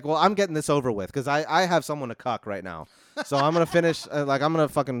was like, well, I'm getting this over with because I have someone to cuck right now. So I'm going to finish, I'm going to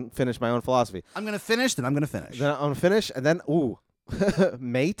fucking finish my own philosophy. I'm going to finish, then I'm going to finish. Then I'm going to finish, and then, ooh,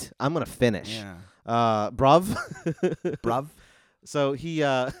 mate, I'm going to finish. Yeah. Bruv. Bruv. So he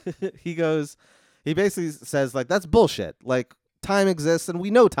basically says, like, that's bullshit. Like, time exists, and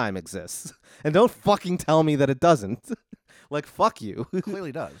we know time exists. And don't fucking tell me that it doesn't. Like, fuck you. It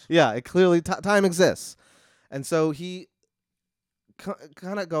clearly does. Yeah, it clearly, time exists. And so he...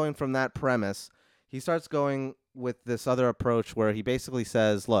 kind of going from that premise, he starts going with this other approach where he basically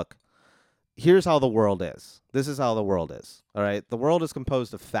says, look, here's how the world is. This is how the world is. All right. The world is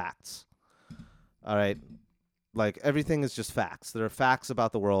composed of facts. All right. Like everything is just facts. There are facts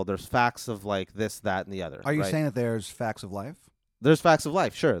about the world. There's facts of like this, that, and the other. Are you right? saying that there's facts of life? There's facts of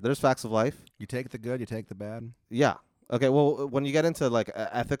life. Sure, there's facts of life. You take the good, you take the bad. Yeah. Okay. Well, when you get into like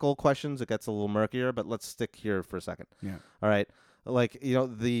ethical questions, it gets a little murkier. But let's stick here for a second. Yeah. All right. Like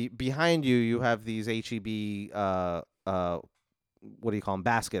the behind you have these HEB what do you call them,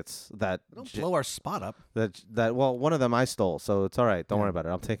 baskets that Don't blow our spot up. That well, one of them I stole, so it's all right. Don't Yeah. worry about it.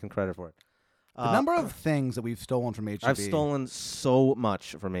 I'm taking credit for it. The number of things that we've stolen from HEB. I've stolen so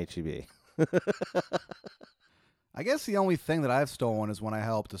much from HEB. I guess the only thing that I've stolen is when I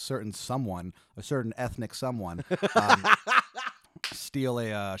helped a certain ethnic someone, steal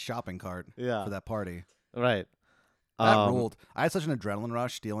a shopping cart Yeah. for that party. Right. That ruled. I had such an adrenaline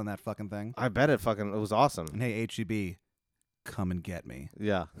rush stealing that fucking thing. I bet it was awesome. And hey, HEB, come and get me.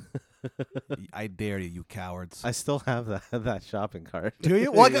 Yeah. I dare you, you cowards. I still have that shopping cart. Do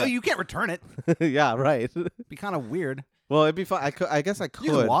you? Well, Yeah. you can't return it. Yeah, right. Be kind of weird. Well, it'd be fun. I guess I could.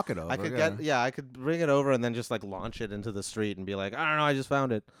 You can walk it over. I could yeah. I could bring it over and then just like launch it into the street and be like, I don't know, I just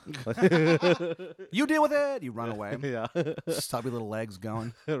found it. You deal with it. You run away. Yeah. Stubby little legs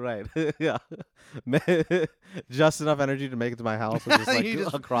going. Right. Yeah. Just enough energy to make it to my house and just like You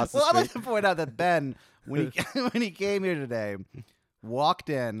just- across the Well, I'd street. like to point out that Ben, when he when he came here today, walked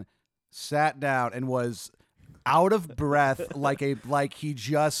in, sat down, and was out of breath like he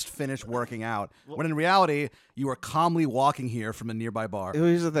just finished working out. When in reality, you were calmly walking here from a nearby bar.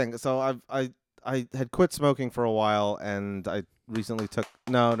 Here's the thing. So I had quit smoking for a while, and I recently took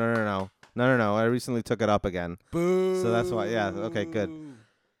no. I recently took it up again. Boo. So that's why. Yeah. Okay. Good.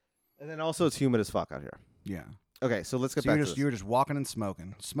 And then also it's humid as fuck out here. Yeah. Okay. So let's get So back you're to just this. you were just walking and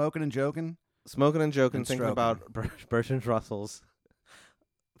smoking and joking. Smoking and joking, and thinking stroking. about Bertrand Russell's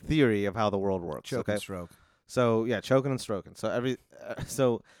theory of how the world works. Choke okay. and stroke. So yeah, choking and stroking.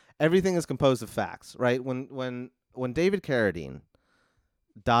 So everything is composed of facts, right? When David Carradine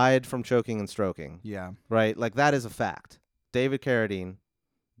died from choking and stroking, Yeah. right? Like that is a fact. David Carradine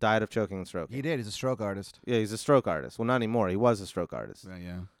died of choking and stroking. He did. He's a stroke artist. Yeah, he's a stroke artist. Well, not anymore. He was a stroke artist.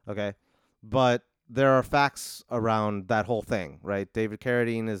 Yeah. Okay, but there are facts around that whole thing, right? David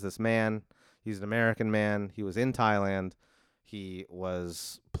Carradine is this man. He's an American man. He was in Thailand. He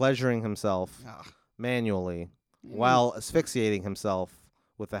was pleasuring himself manually while asphyxiating himself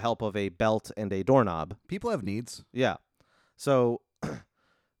with the help of a belt and a doorknob. People have needs. Yeah. So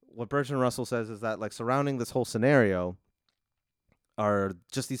what Bertrand Russell says is that like surrounding this whole scenario are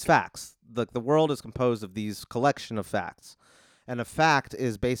just these facts. The world is composed of these collection of facts. And a fact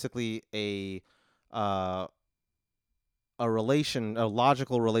is basically a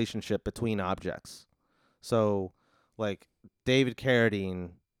logical relationship between objects. So like David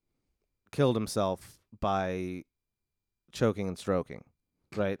Carradine killed himself by choking and stroking,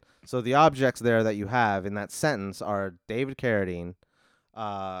 right? So the objects there that you have in that sentence are David Carradine,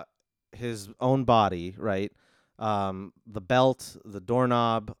 his own body, right? The belt, the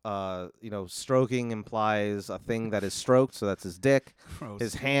doorknob, stroking implies a thing that is stroked, so that's his dick. Gross.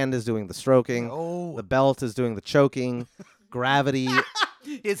 His hand is doing the stroking. Oh. The belt is doing the choking. Gravity,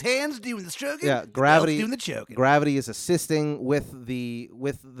 His hands doing the stroking. yeah, the gravity belt's doing the choking. Gravity is assisting with the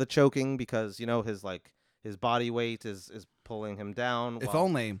choking because his body weight is pulling him down. If while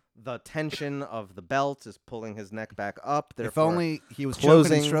only. the tension of the belt is pulling his neck back up. If Therefore, only he was choking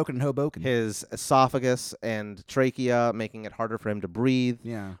closing and stroking in Hoboken. his esophagus and trachea, making it harder for him to breathe.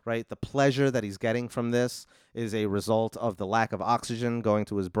 Yeah. Right, the pleasure that he's getting from this is a result of the lack of oxygen going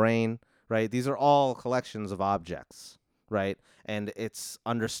to his brain. Right, these are all collections of objects. Right, and it's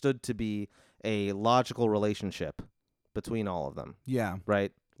understood to be a logical relationship between all of them. Yeah.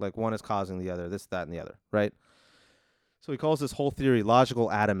 Right, like one is causing the other, this, that, and the other. Right. So he calls this whole theory logical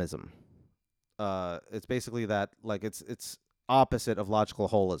atomism. It's basically that, like, it's opposite of logical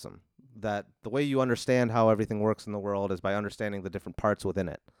holism. That the way you understand how everything works in the world is by understanding the different parts within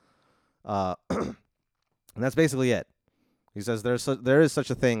it. And that's basically it. He says there is such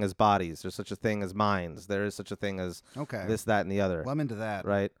a thing as bodies. There's such a thing as minds. There is such a thing as Okay. this, that, and the other. Well, I'm into that.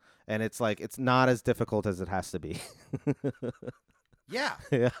 Right? And it's like it's not as difficult as it has to be. Yeah.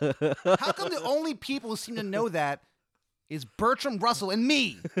 Yeah. How come the only people who seem to know that is Bertram Russell and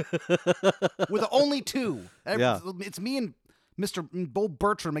me? We're the only two. Yeah. It's me and Mr. Bo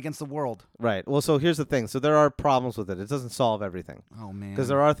Bertram against the world. Right. Well, so here's the thing. So there are problems with it. It doesn't solve everything. Oh, man. Because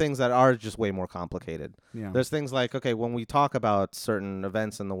there are things that are just way more complicated. Yeah. There's things like, okay, when we talk about certain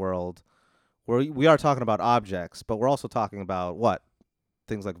events in the world, we are talking about objects, but we're also talking about what?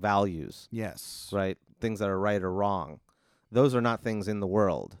 Things like values, Yes. right? Things that are right or wrong. Those are not things in the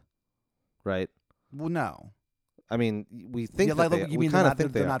world, right? Well, no. I mean, we think Yeah, that like, they, you we mean kind they're of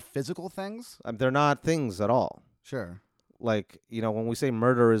think they're they are. not physical things? They're not things at all. Sure. Like, when we say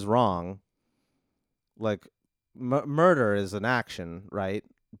murder is wrong, like murder is an action, right?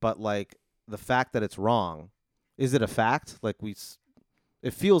 But like the fact that it's wrong, is it a fact? Like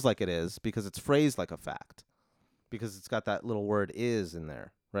it feels like it is because it's phrased like a fact, because it's got that little word "is" in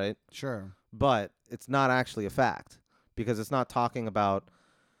there, right? Sure. But it's not actually a fact because it's not talking about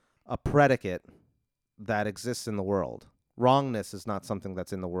a predicate that exists in the world. Wrongness is not something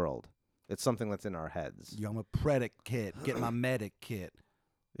that's in the world. It's something that's in our heads. Yo, I'm a predicate. Get my medic kit.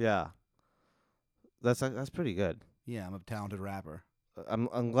 Yeah. That's pretty good. Yeah, I'm a talented rapper.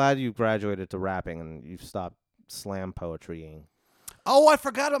 I'm glad you graduated to rapping and you've stopped slam poetrying. Oh, I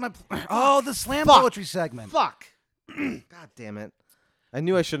forgot about my... the slam Fuck. poetry segment. Fuck. God damn it. I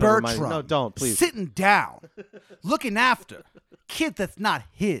knew I shouldn't have reminded you. No, don't, please. Sitting down, looking after kid that's not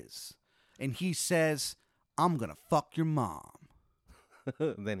his. And he says, I'm going to fuck your mom.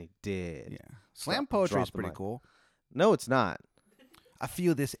 Then he did. Yeah. Slam poetry is pretty cool. No, it's not. I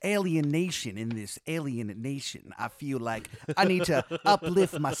feel this alienation in this alien nation. I feel like I need to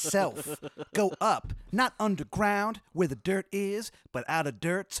uplift myself. Go up, not underground where the dirt is, but out of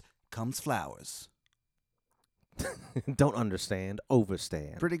dirt comes flowers. Don't understand,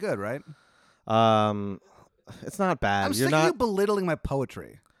 overstand. Pretty good, right? It's not bad. I'm sick of you belittling my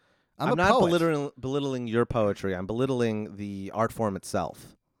poetry. I'm not poet. belittling your poetry. I'm belittling the art form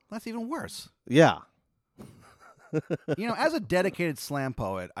itself. That's even worse. Yeah. As a dedicated slam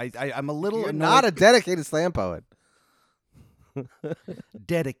poet, I'm a little You're annoyed. not a dedicated slam poet.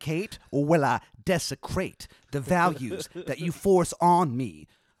 Dedicate, or will I desecrate the values that you force on me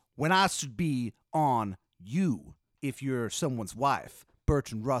when I should be on you if you're someone's wife?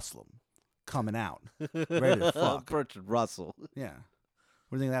 Bertrand Russell coming out. Ready to fuck. Bertrand Russell. Yeah.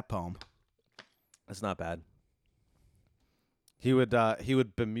 What do you think of that poem? That's not bad. He would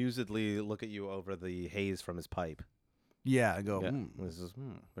bemusedly look at you over the haze from his pipe. Yeah, I go, This is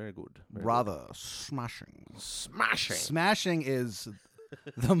very good. Rather smashing. Smashing. Smashing is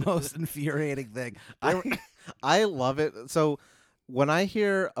the most infuriating thing. I love it. So when I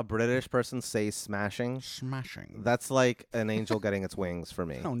hear a British person say smashing, that's like an angel getting its wings for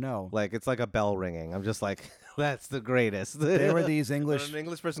me. Oh, no. Like, it's like a bell ringing. I'm just like, that's the greatest. There were these English... When an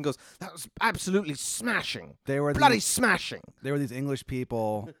English person goes, that was absolutely smashing. Bloody smashing. There were these English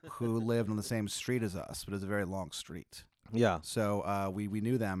people who lived on the same street as us, but it was a very long street. Yeah. So we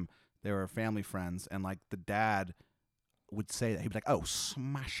knew them. They were family friends, and like the dad would say that. He'd be like, "Oh,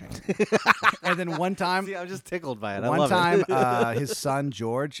 smashing!" And then one time, see, I'm just tickled by it. One time, his son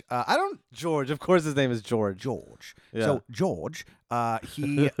George, George, of course, his name is George. George. Yeah. So George,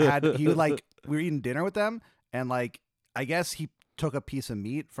 he would like, we were eating dinner with them, and like I guess he took a piece of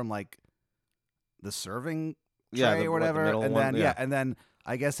meat from like the serving tray or whatever, and then and then.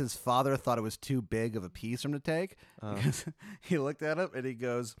 I guess his father thought it was too big of a piece for him to take. Because he looked at him and he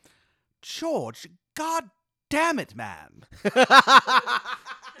goes, George, God damn it, man.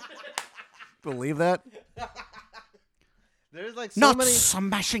 Believe that? There's like not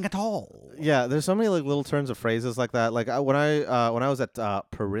smashing at all. Yeah, there's so many like little turns of phrases like that. Like when I was at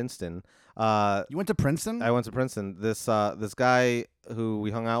Princeton. You went to Princeton? I went to Princeton. This guy who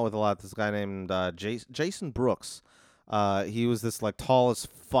we hung out with a lot. This guy named Jason Brooks. He was this like tall as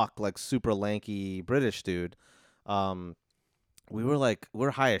fuck, like super lanky British dude. We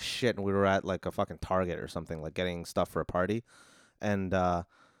were high as shit, and we were at like a fucking Target or something, like getting stuff for a party, and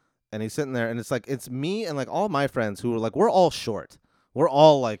he's sitting there, and it's me and like all my friends who were like, we're all short. We're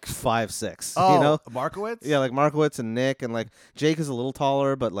all like 5'6". Oh, you know, Markowitz? Yeah, like Markowitz and Nick, and like Jake is a little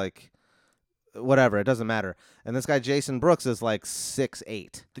taller, but like whatever, it doesn't matter. And this guy Jason Brooks is like 6'8".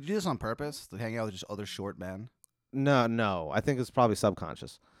 Did you do this on purpose to hang out with just other short men? No. I think it's probably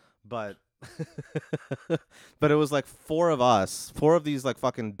subconscious, but but it was like four of these like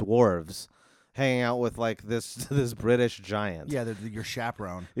fucking dwarves hanging out with like this British giant. Yeah, they're your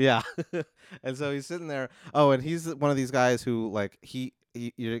chaperone. Yeah, and so he's sitting there. Oh, and he's one of these guys who like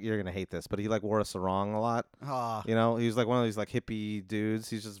you're gonna hate this, but he like wore a sarong a lot. You know, he was like one of these like hippie dudes.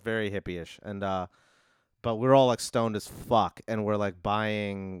 He's just very hippie-ish, and but we're all like stoned as fuck, and we're like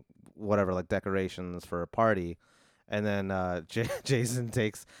buying whatever like decorations for a party. And then Jason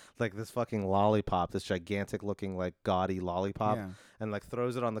takes like this fucking lollipop, this gigantic looking like gaudy lollipop, and like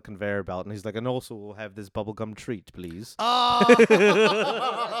throws it on the conveyor belt. And he's like, and also we'll have this bubblegum treat, please. Oh,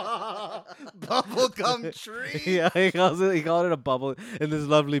 bubblegum treat. Yeah, he called it a bubble, and this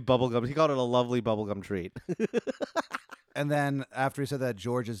lovely bubblegum. He called it a lovely bubblegum treat. And then after he said that,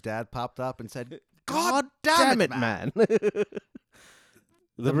 George's dad popped up and said, God damn it, man.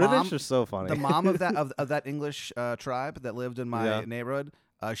 The British are so funny. The mom of that English tribe that lived in my neighborhood,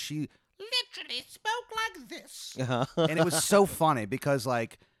 she literally spoke like this, and it was so funny because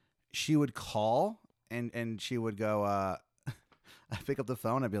like she would call and she would go, I pick up the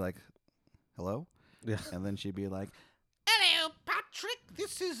phone, I'd be like, "Hello," and then she'd be like, "Hello, Patrick.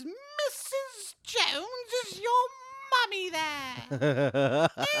 This is Mrs. Jones. Is your mummy there?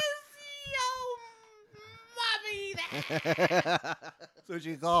 So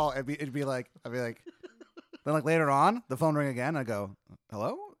she'd call, it'd be like, I'd be like, then like later on, the phone ring again. I go,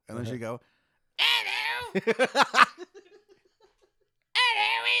 "Hello," and then she'd go, "Hello, hello,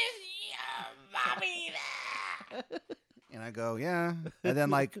 is your mommy there?" And I go, "Yeah," and then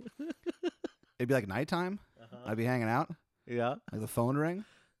like it'd be like nighttime. I'd be hanging out. Yeah, like the phone ring.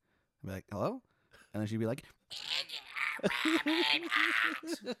 I'd be like, "Hello," and then she'd be like,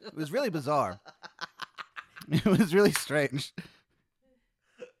 it was really bizarre. It was really strange.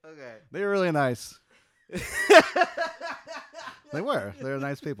 Okay. They were really nice. They were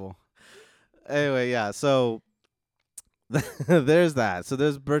nice people. Anyway, yeah. So there's that. So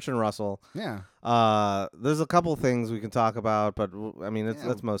there's Bertrand Russell. Yeah. There's a couple things we can talk about, but I mean,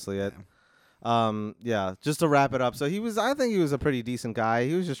 that's mostly it. Yeah. Just to wrap it up. So I think he was a pretty decent guy.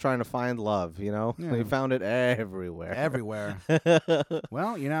 He was just trying to find love, you know? Yeah. He found it everywhere. Everywhere.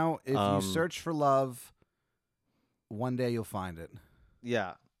 Well, you know, if you search for love, one day you'll find it.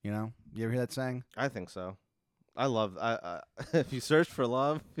 Yeah. You know? You ever hear that saying? I think so. I love if you search for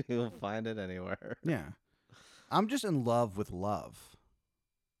love, you'll find it anywhere. Yeah. I'm just in love with love.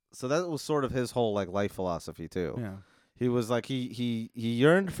 So that was sort of his whole like life philosophy too. Yeah. He was like he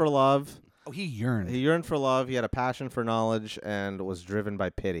yearned for love. Oh, he yearned. He yearned for love. He had a passion for knowledge and was driven by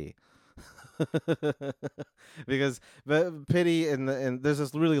pity. Because pity and there's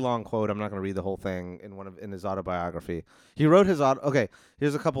this really long quote. I'm not going to read the whole thing in his autobiography. He wrote his okay.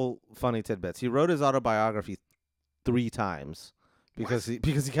 Here's a couple funny tidbits. He wrote his autobiography 3 times because he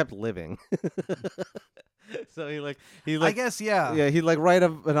kept living. So he I guess yeah he'd like write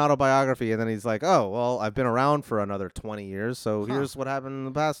an autobiography and then he's like, oh well, I've been around for another 20 years, so here's what happened in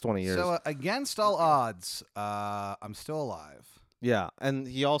the past 20 years. So against all odds, I'm still alive. Yeah, and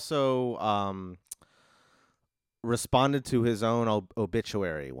he also responded to his own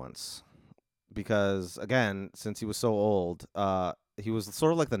obituary once because, again, since he was so old, he was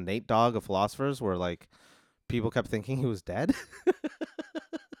sort of like the Nate Dogg of philosophers, where like people kept thinking he was dead.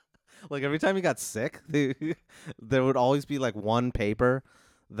 Like every time he got sick, there would always be like one paper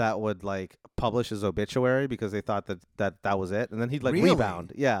that would like publish his obituary because they thought that was it, and then he'd like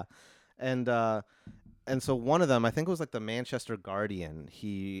rebound. Yeah, and so one of them, I think it was like the Manchester Guardian,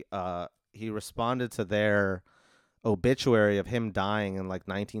 he responded to their obituary of him dying in like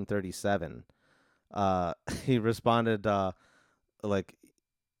 1937. He responded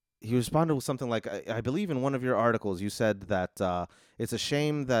with something like, I believe in one of your articles you said that it's a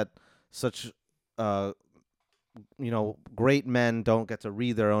shame that such great men don't get to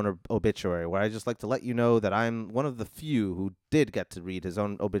read their own obituary, where I just like to let you know that I'm one of the few who did get to read his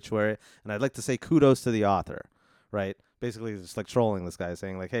own obituary, and I'd like to say kudos to the author, right? Basically just like trolling this guy,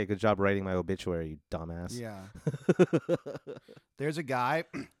 saying like, hey, good job writing my obituary, you dumbass. Yeah. There's a guy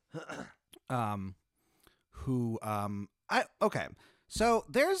who okay. So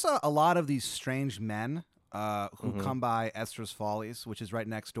there's a lot of these strange men who come by Esther's Follies, which is right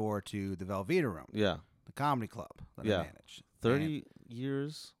next door to the Velveeta Room. Yeah. The comedy club that I manage. 30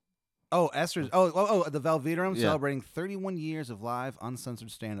 years. Oh, Esther's. Oh, the Velveeta Room celebrating 31 years of live, uncensored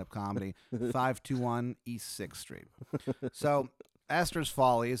stand-up comedy, 521 East 6th Street. So Esther's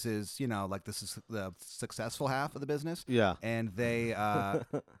Follies is, like this is the successful half of the business. Yeah. And they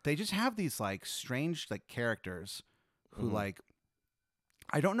just have these like strange like characters who like,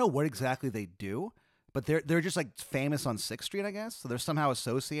 I don't know what exactly they do, but they're just like famous on 6th Street, I guess. So they're somehow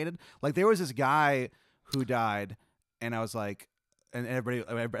associated. Like there was this guy who died, and I was like, and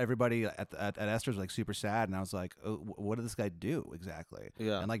everybody at Esther's was like super sad, and I was like, oh, what did this guy do exactly?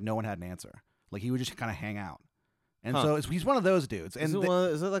 Yeah. And like no one had an answer. Like he would just kind of hang out. And so he's one of those dudes. And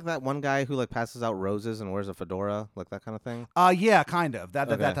is it like that one guy who like passes out roses and wears a fedora, like that kind of thing? Yeah, kind of that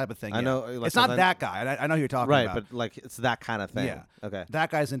type of thing. I know. Like, it's not that guy. I know who you're talking about. Right, but like it's that kind of thing. Yeah. Okay.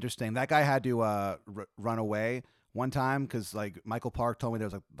 That guy's interesting. That guy had to run away one time because like Michael Park told me there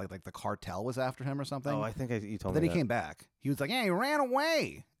was like the cartel was after him or something. Oh, I think you told me. Then he came back. He was like, yeah, he ran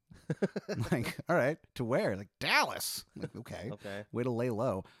away. I'm like, all right, to where? Like Dallas. I'm like, okay. Way to lay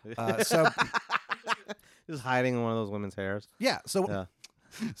low. So. Just hiding in one of those women's hairs. Yeah. So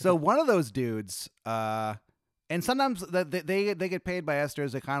one of those dudes And sometimes they get paid by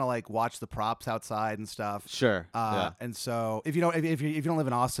Esters. They kind of like watch the props outside and stuff. Sure. Yeah. And so if you don't live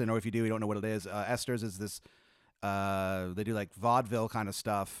in Austin, or if you do, you don't know what it is. Esters is this. They do like vaudeville kind of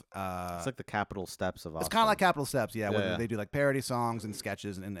stuff. It's like the Capitol Steps of Austin. It's kind of like Capitol Steps, yeah. Where Yeah. they do like parody songs and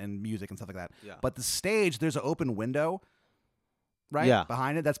sketches and music and stuff like that. Yeah. But the stage, there's an open window, right? Yeah.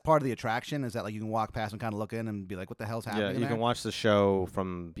 Behind it. That's part of the attraction. Is that like you can walk past and kind of look in and be like, "What the hell's happening?" Yeah, you there? can watch the show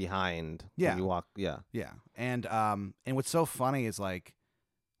from behind. Yeah. When you walk. Yeah. Yeah, and what's so funny is like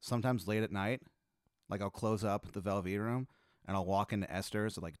sometimes late at night, like I'll close up the Velveeta room and I'll walk into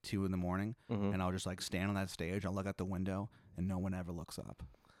Esther's at like 2 a.m. Mhm. and I'll just like stand on that stage. I'll look out the window and no one ever looks up.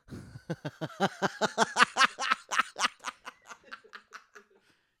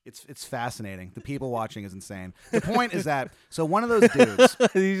 It's fascinating. The people watching is insane. The point is that one of those dudes.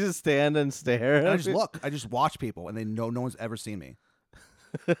 You just stand and stare. And I just look. I just watch people, and they know no one's ever seen me.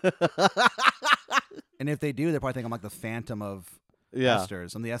 And if they do, they probably think I'm like the Phantom of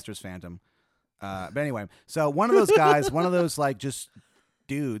Esther's. I'm the Esther's Phantom. But anyway, so one of those guys, one of those like just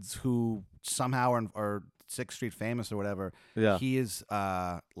dudes who somehow are 6th Street famous or whatever. Yeah. He is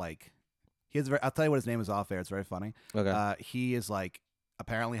like he has. I'll tell you what his name is off air. It's very funny. Okay. He is like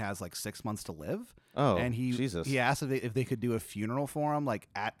apparently has like 6 months to live. Oh, and Jesus. He asked if they could do a funeral for him like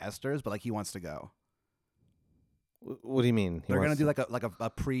at Esther's, but like he wants to go. What do you mean? They're gonna do like a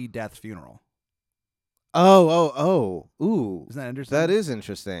pre-death funeral. Oh. Ooh. Isn't that interesting? That is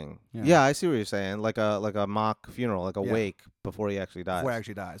interesting. Yeah, I see what you're saying. Like a mock funeral, like a wake before he actually dies. Before he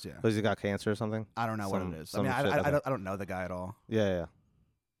actually dies, yeah. Because he got cancer or something? I don't know what it is. I mean, I don't know the guy at all. Yeah.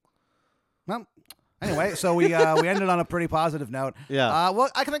 Well, anyway, so we ended on a pretty positive note. Yeah. Well,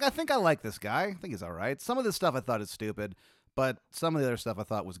 I think I like this guy. I think he's all right. Some of this stuff I thought is stupid, but some of the other stuff I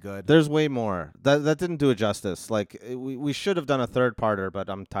thought was good. There's way more. That didn't do it justice. Like we should have done a third parter, but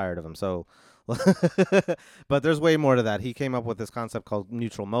I'm tired of him. So, but there's way more to that. He came up with this concept called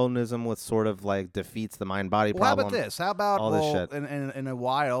neutral monism, which sort of like defeats the mind-body problem. How about this? How about all this shit. In a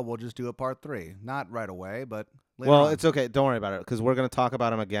while we'll just do a part 3. Not right away, but later well, on. it's okay. Don't worry about it because we're going to talk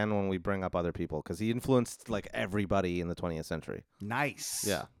about him again when we bring up other people because he influenced like everybody in the 20th century. Nice.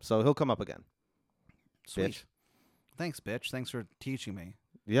 Yeah. So he'll come up again. Sweet. Bitch. Thanks, bitch. Thanks for teaching me.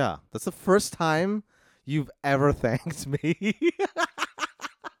 Yeah. That's the first time you've ever thanked me.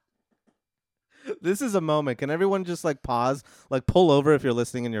 This is a moment. Can everyone just like pause, like pull over if you're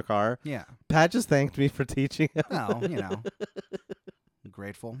listening in your car? Yeah. Pat just thanked me for teaching him. Oh, I'm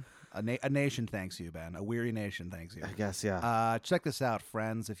grateful. A nation thanks you, Ben. A weary nation thanks you. I guess, yeah. Check this out,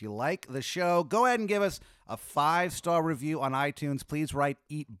 friends. If you like the show, go ahead and give us a 5-star review on iTunes. Please write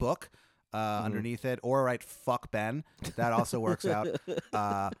 "Eat Book" underneath it, or write "Fuck Ben." That also works out.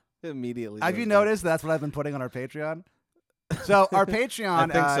 Immediately. Have you noticed that's what I've been putting on our Patreon? So our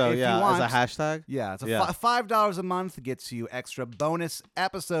Patreon, I think so. if Yeah, you want, as a hashtag. Yeah, it's $5 a month gets you extra bonus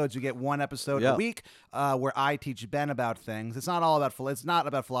episodes. You get one episode a week where I teach Ben about things. It's not all about it's not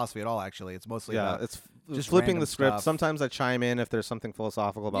about philosophy at all. Actually, it's mostly about it's just flipping the script. stuff. Sometimes I chime in if there's something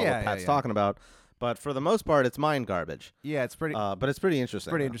philosophical about what Pat's yeah. talking about. But for the most part, it's mind garbage. Yeah, it's pretty. But it's pretty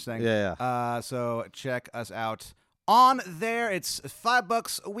interesting. Pretty interesting. Yeah. So check us out on there. It's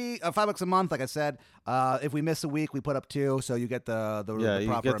 $5 a week, $5 a month. Like I said, if we miss a week, we put up 2, so you get the proper you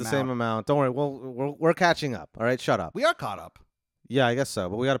get the amount. same amount. Don't worry, we're catching up. All right, shut up. We are caught up. Yeah, I guess so,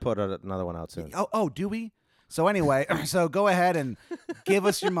 but we got to put another one out soon. Oh, do we? So anyway, so go ahead and give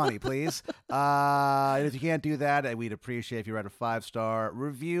us your money, please. And if you can't do that, we'd appreciate if you write a 5-star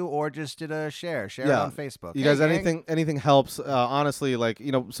review or just did a share it on Facebook. You guys, anything helps. Honestly, like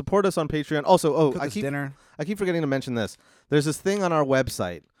support us on Patreon. Also, Cook us dinner. I keep forgetting to mention this. There's this thing on our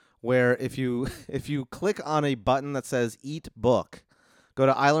website where if you click on a button that says "Eat Book," go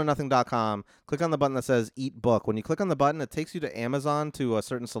to ilearnnothing.com, click on the button that says "Eat Book." When you click on the button, it takes you to Amazon to a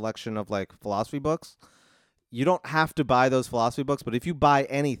certain selection of like philosophy books. You don't have to buy those philosophy books, but if you buy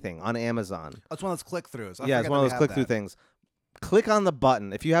anything on Amazon... It's one of those click-throughs. It's one of those click-through things. Click on the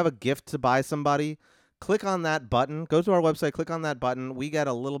button. If you have a gift to buy somebody, click on that button. Go to our website, click on that button. We get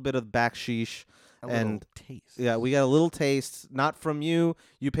a little bit of backsheesh. Little taste. Yeah, we get a little taste. Not from you.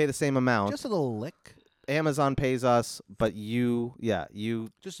 You pay the same amount. Just a little lick. Amazon pays us, but you...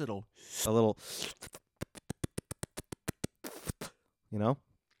 Just a little... You know?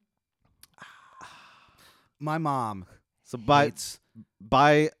 My mom buy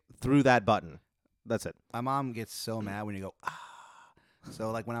through that button. That's it. My mom gets so mad when you go, ah.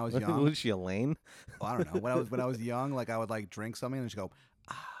 So like when I was young. Was she Elaine? Well, I don't know. When I was young, like I would like drink something and she'd go,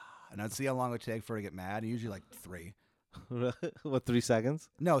 ah. And I'd see how long it would take for her to get mad. Usually like 3. What, 3 seconds?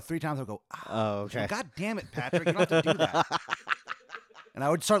 No, 3 times I'll go, ah. Oh, okay. Go, God damn it, Patrick. You don't have to do that. And I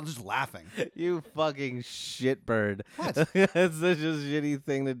would start just laughing. You fucking shitbird. What? It's such a shitty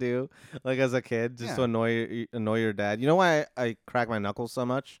thing to do, like as a kid, just to annoy your dad. You know why I crack my knuckles so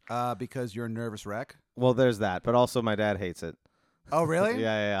much? Because you're a nervous wreck. Well, there's that, but also my dad hates it. Oh, really?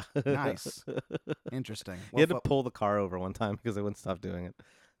 Yeah. Nice. Interesting. He had to pull the car over one time because I wouldn't stop doing it.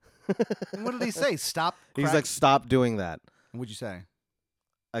 What did he say? Stop. He's like, stop doing that. What'd you say?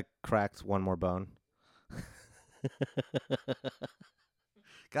 I cracked one more bone.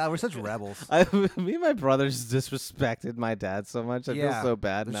 God, we're such rebels. Me and my brothers disrespected my dad so much. I feel so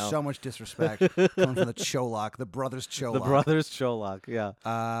bad there's now. So much disrespect coming from the Cholak, the brothers Cholak. The brothers Cholak, yeah.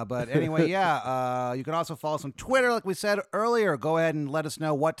 But anyway, you can also follow us on Twitter, like we said earlier. Go ahead and let us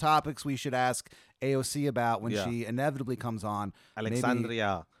know what topics we should ask AOC about when she inevitably comes on.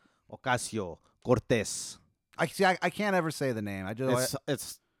 Alexandria Ocasio-Cortez. I can't ever say the name.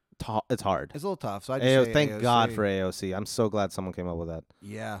 It's hard. It's a little tough. So I just say thank AOC. God for AOC. I'm so glad someone came up with that.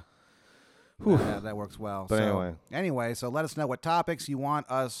 Yeah. Yeah, that works well. But anyway, so let us know what topics you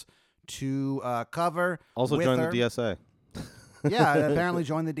want us to cover. Also join the DSA. Yeah, apparently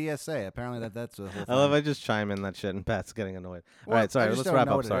join the DSA. Apparently that's a whole thing. I love I just chime in that shit and Pat's getting annoyed. Well, all right, sorry, let's wrap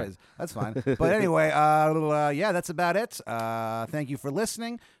up. Sorry. That's fine. But anyway, that's about it. Thank you for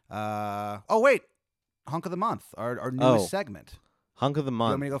listening. Oh, wait. Hunk of the Month, our newest segment. Hunk of the Month.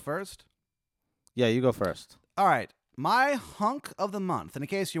 You want me to go first? Yeah, you go first. All right. My Hunk of the Month, and in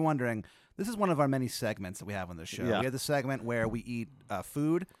case you're wondering, this is one of our many segments that we have on this show. Yeah. We have the segment where we eat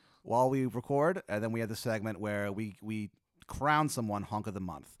food while we record, and then we have the segment where we crown someone Hunk of the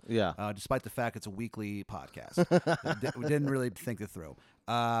Month. Yeah. Despite the fact it's a weekly podcast. We didn't really think it through.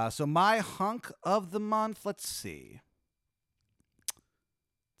 So my Hunk of the Month, let's see.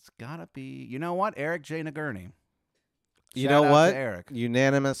 It's got to be, you know what? Eric J. Nagurney. You know what? Eric.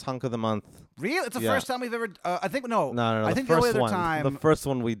 Unanimous Hunk of the Month. Really? It's the first time we've ever... I think... No. No. I think the only first other one. time... The first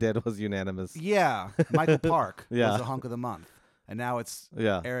one we did was unanimous. Yeah. Michael Park was Yeah. the Hunk of the Month. And now it's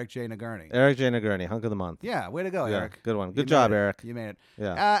Eric J. Nagurney. Eric J. Nagurney, Hunk of the Month. Yeah. Way to go, Eric. Good one. Good job, Eric. You made it.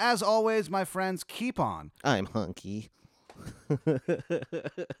 Yeah. As always, my friends, keep on. I'm hunky.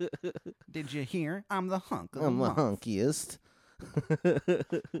 Did you hear? I'm the Hunk of the I'm the Month. hunkiest.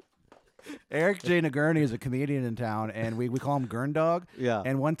 Eric J. Nagurney is a comedian in town, and we call him Gurn Dog. Yeah.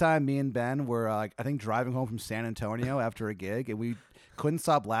 And one time, me and Ben were, I think, driving home from San Antonio after a gig, and we couldn't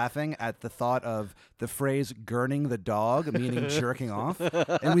stop laughing at the thought of the phrase "gurning the dog," meaning jerking off,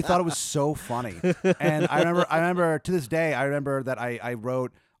 and we thought it was so funny. And I remember to this day, I remember that I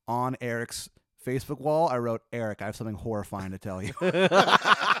wrote on Eric's Facebook wall, I wrote, "Eric, I have something horrifying to tell you."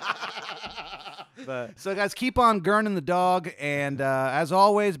 So, guys, keep on gurning the dog. And as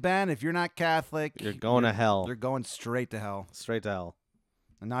always, Ben, if you're not Catholic, you're going to hell. You're going straight to hell. Straight to hell.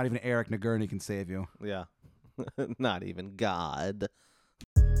 And not even Eric Nagurney can save you. Yeah. Not even God.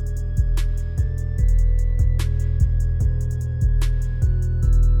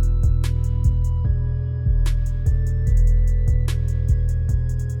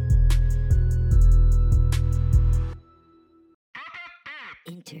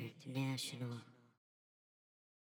 International.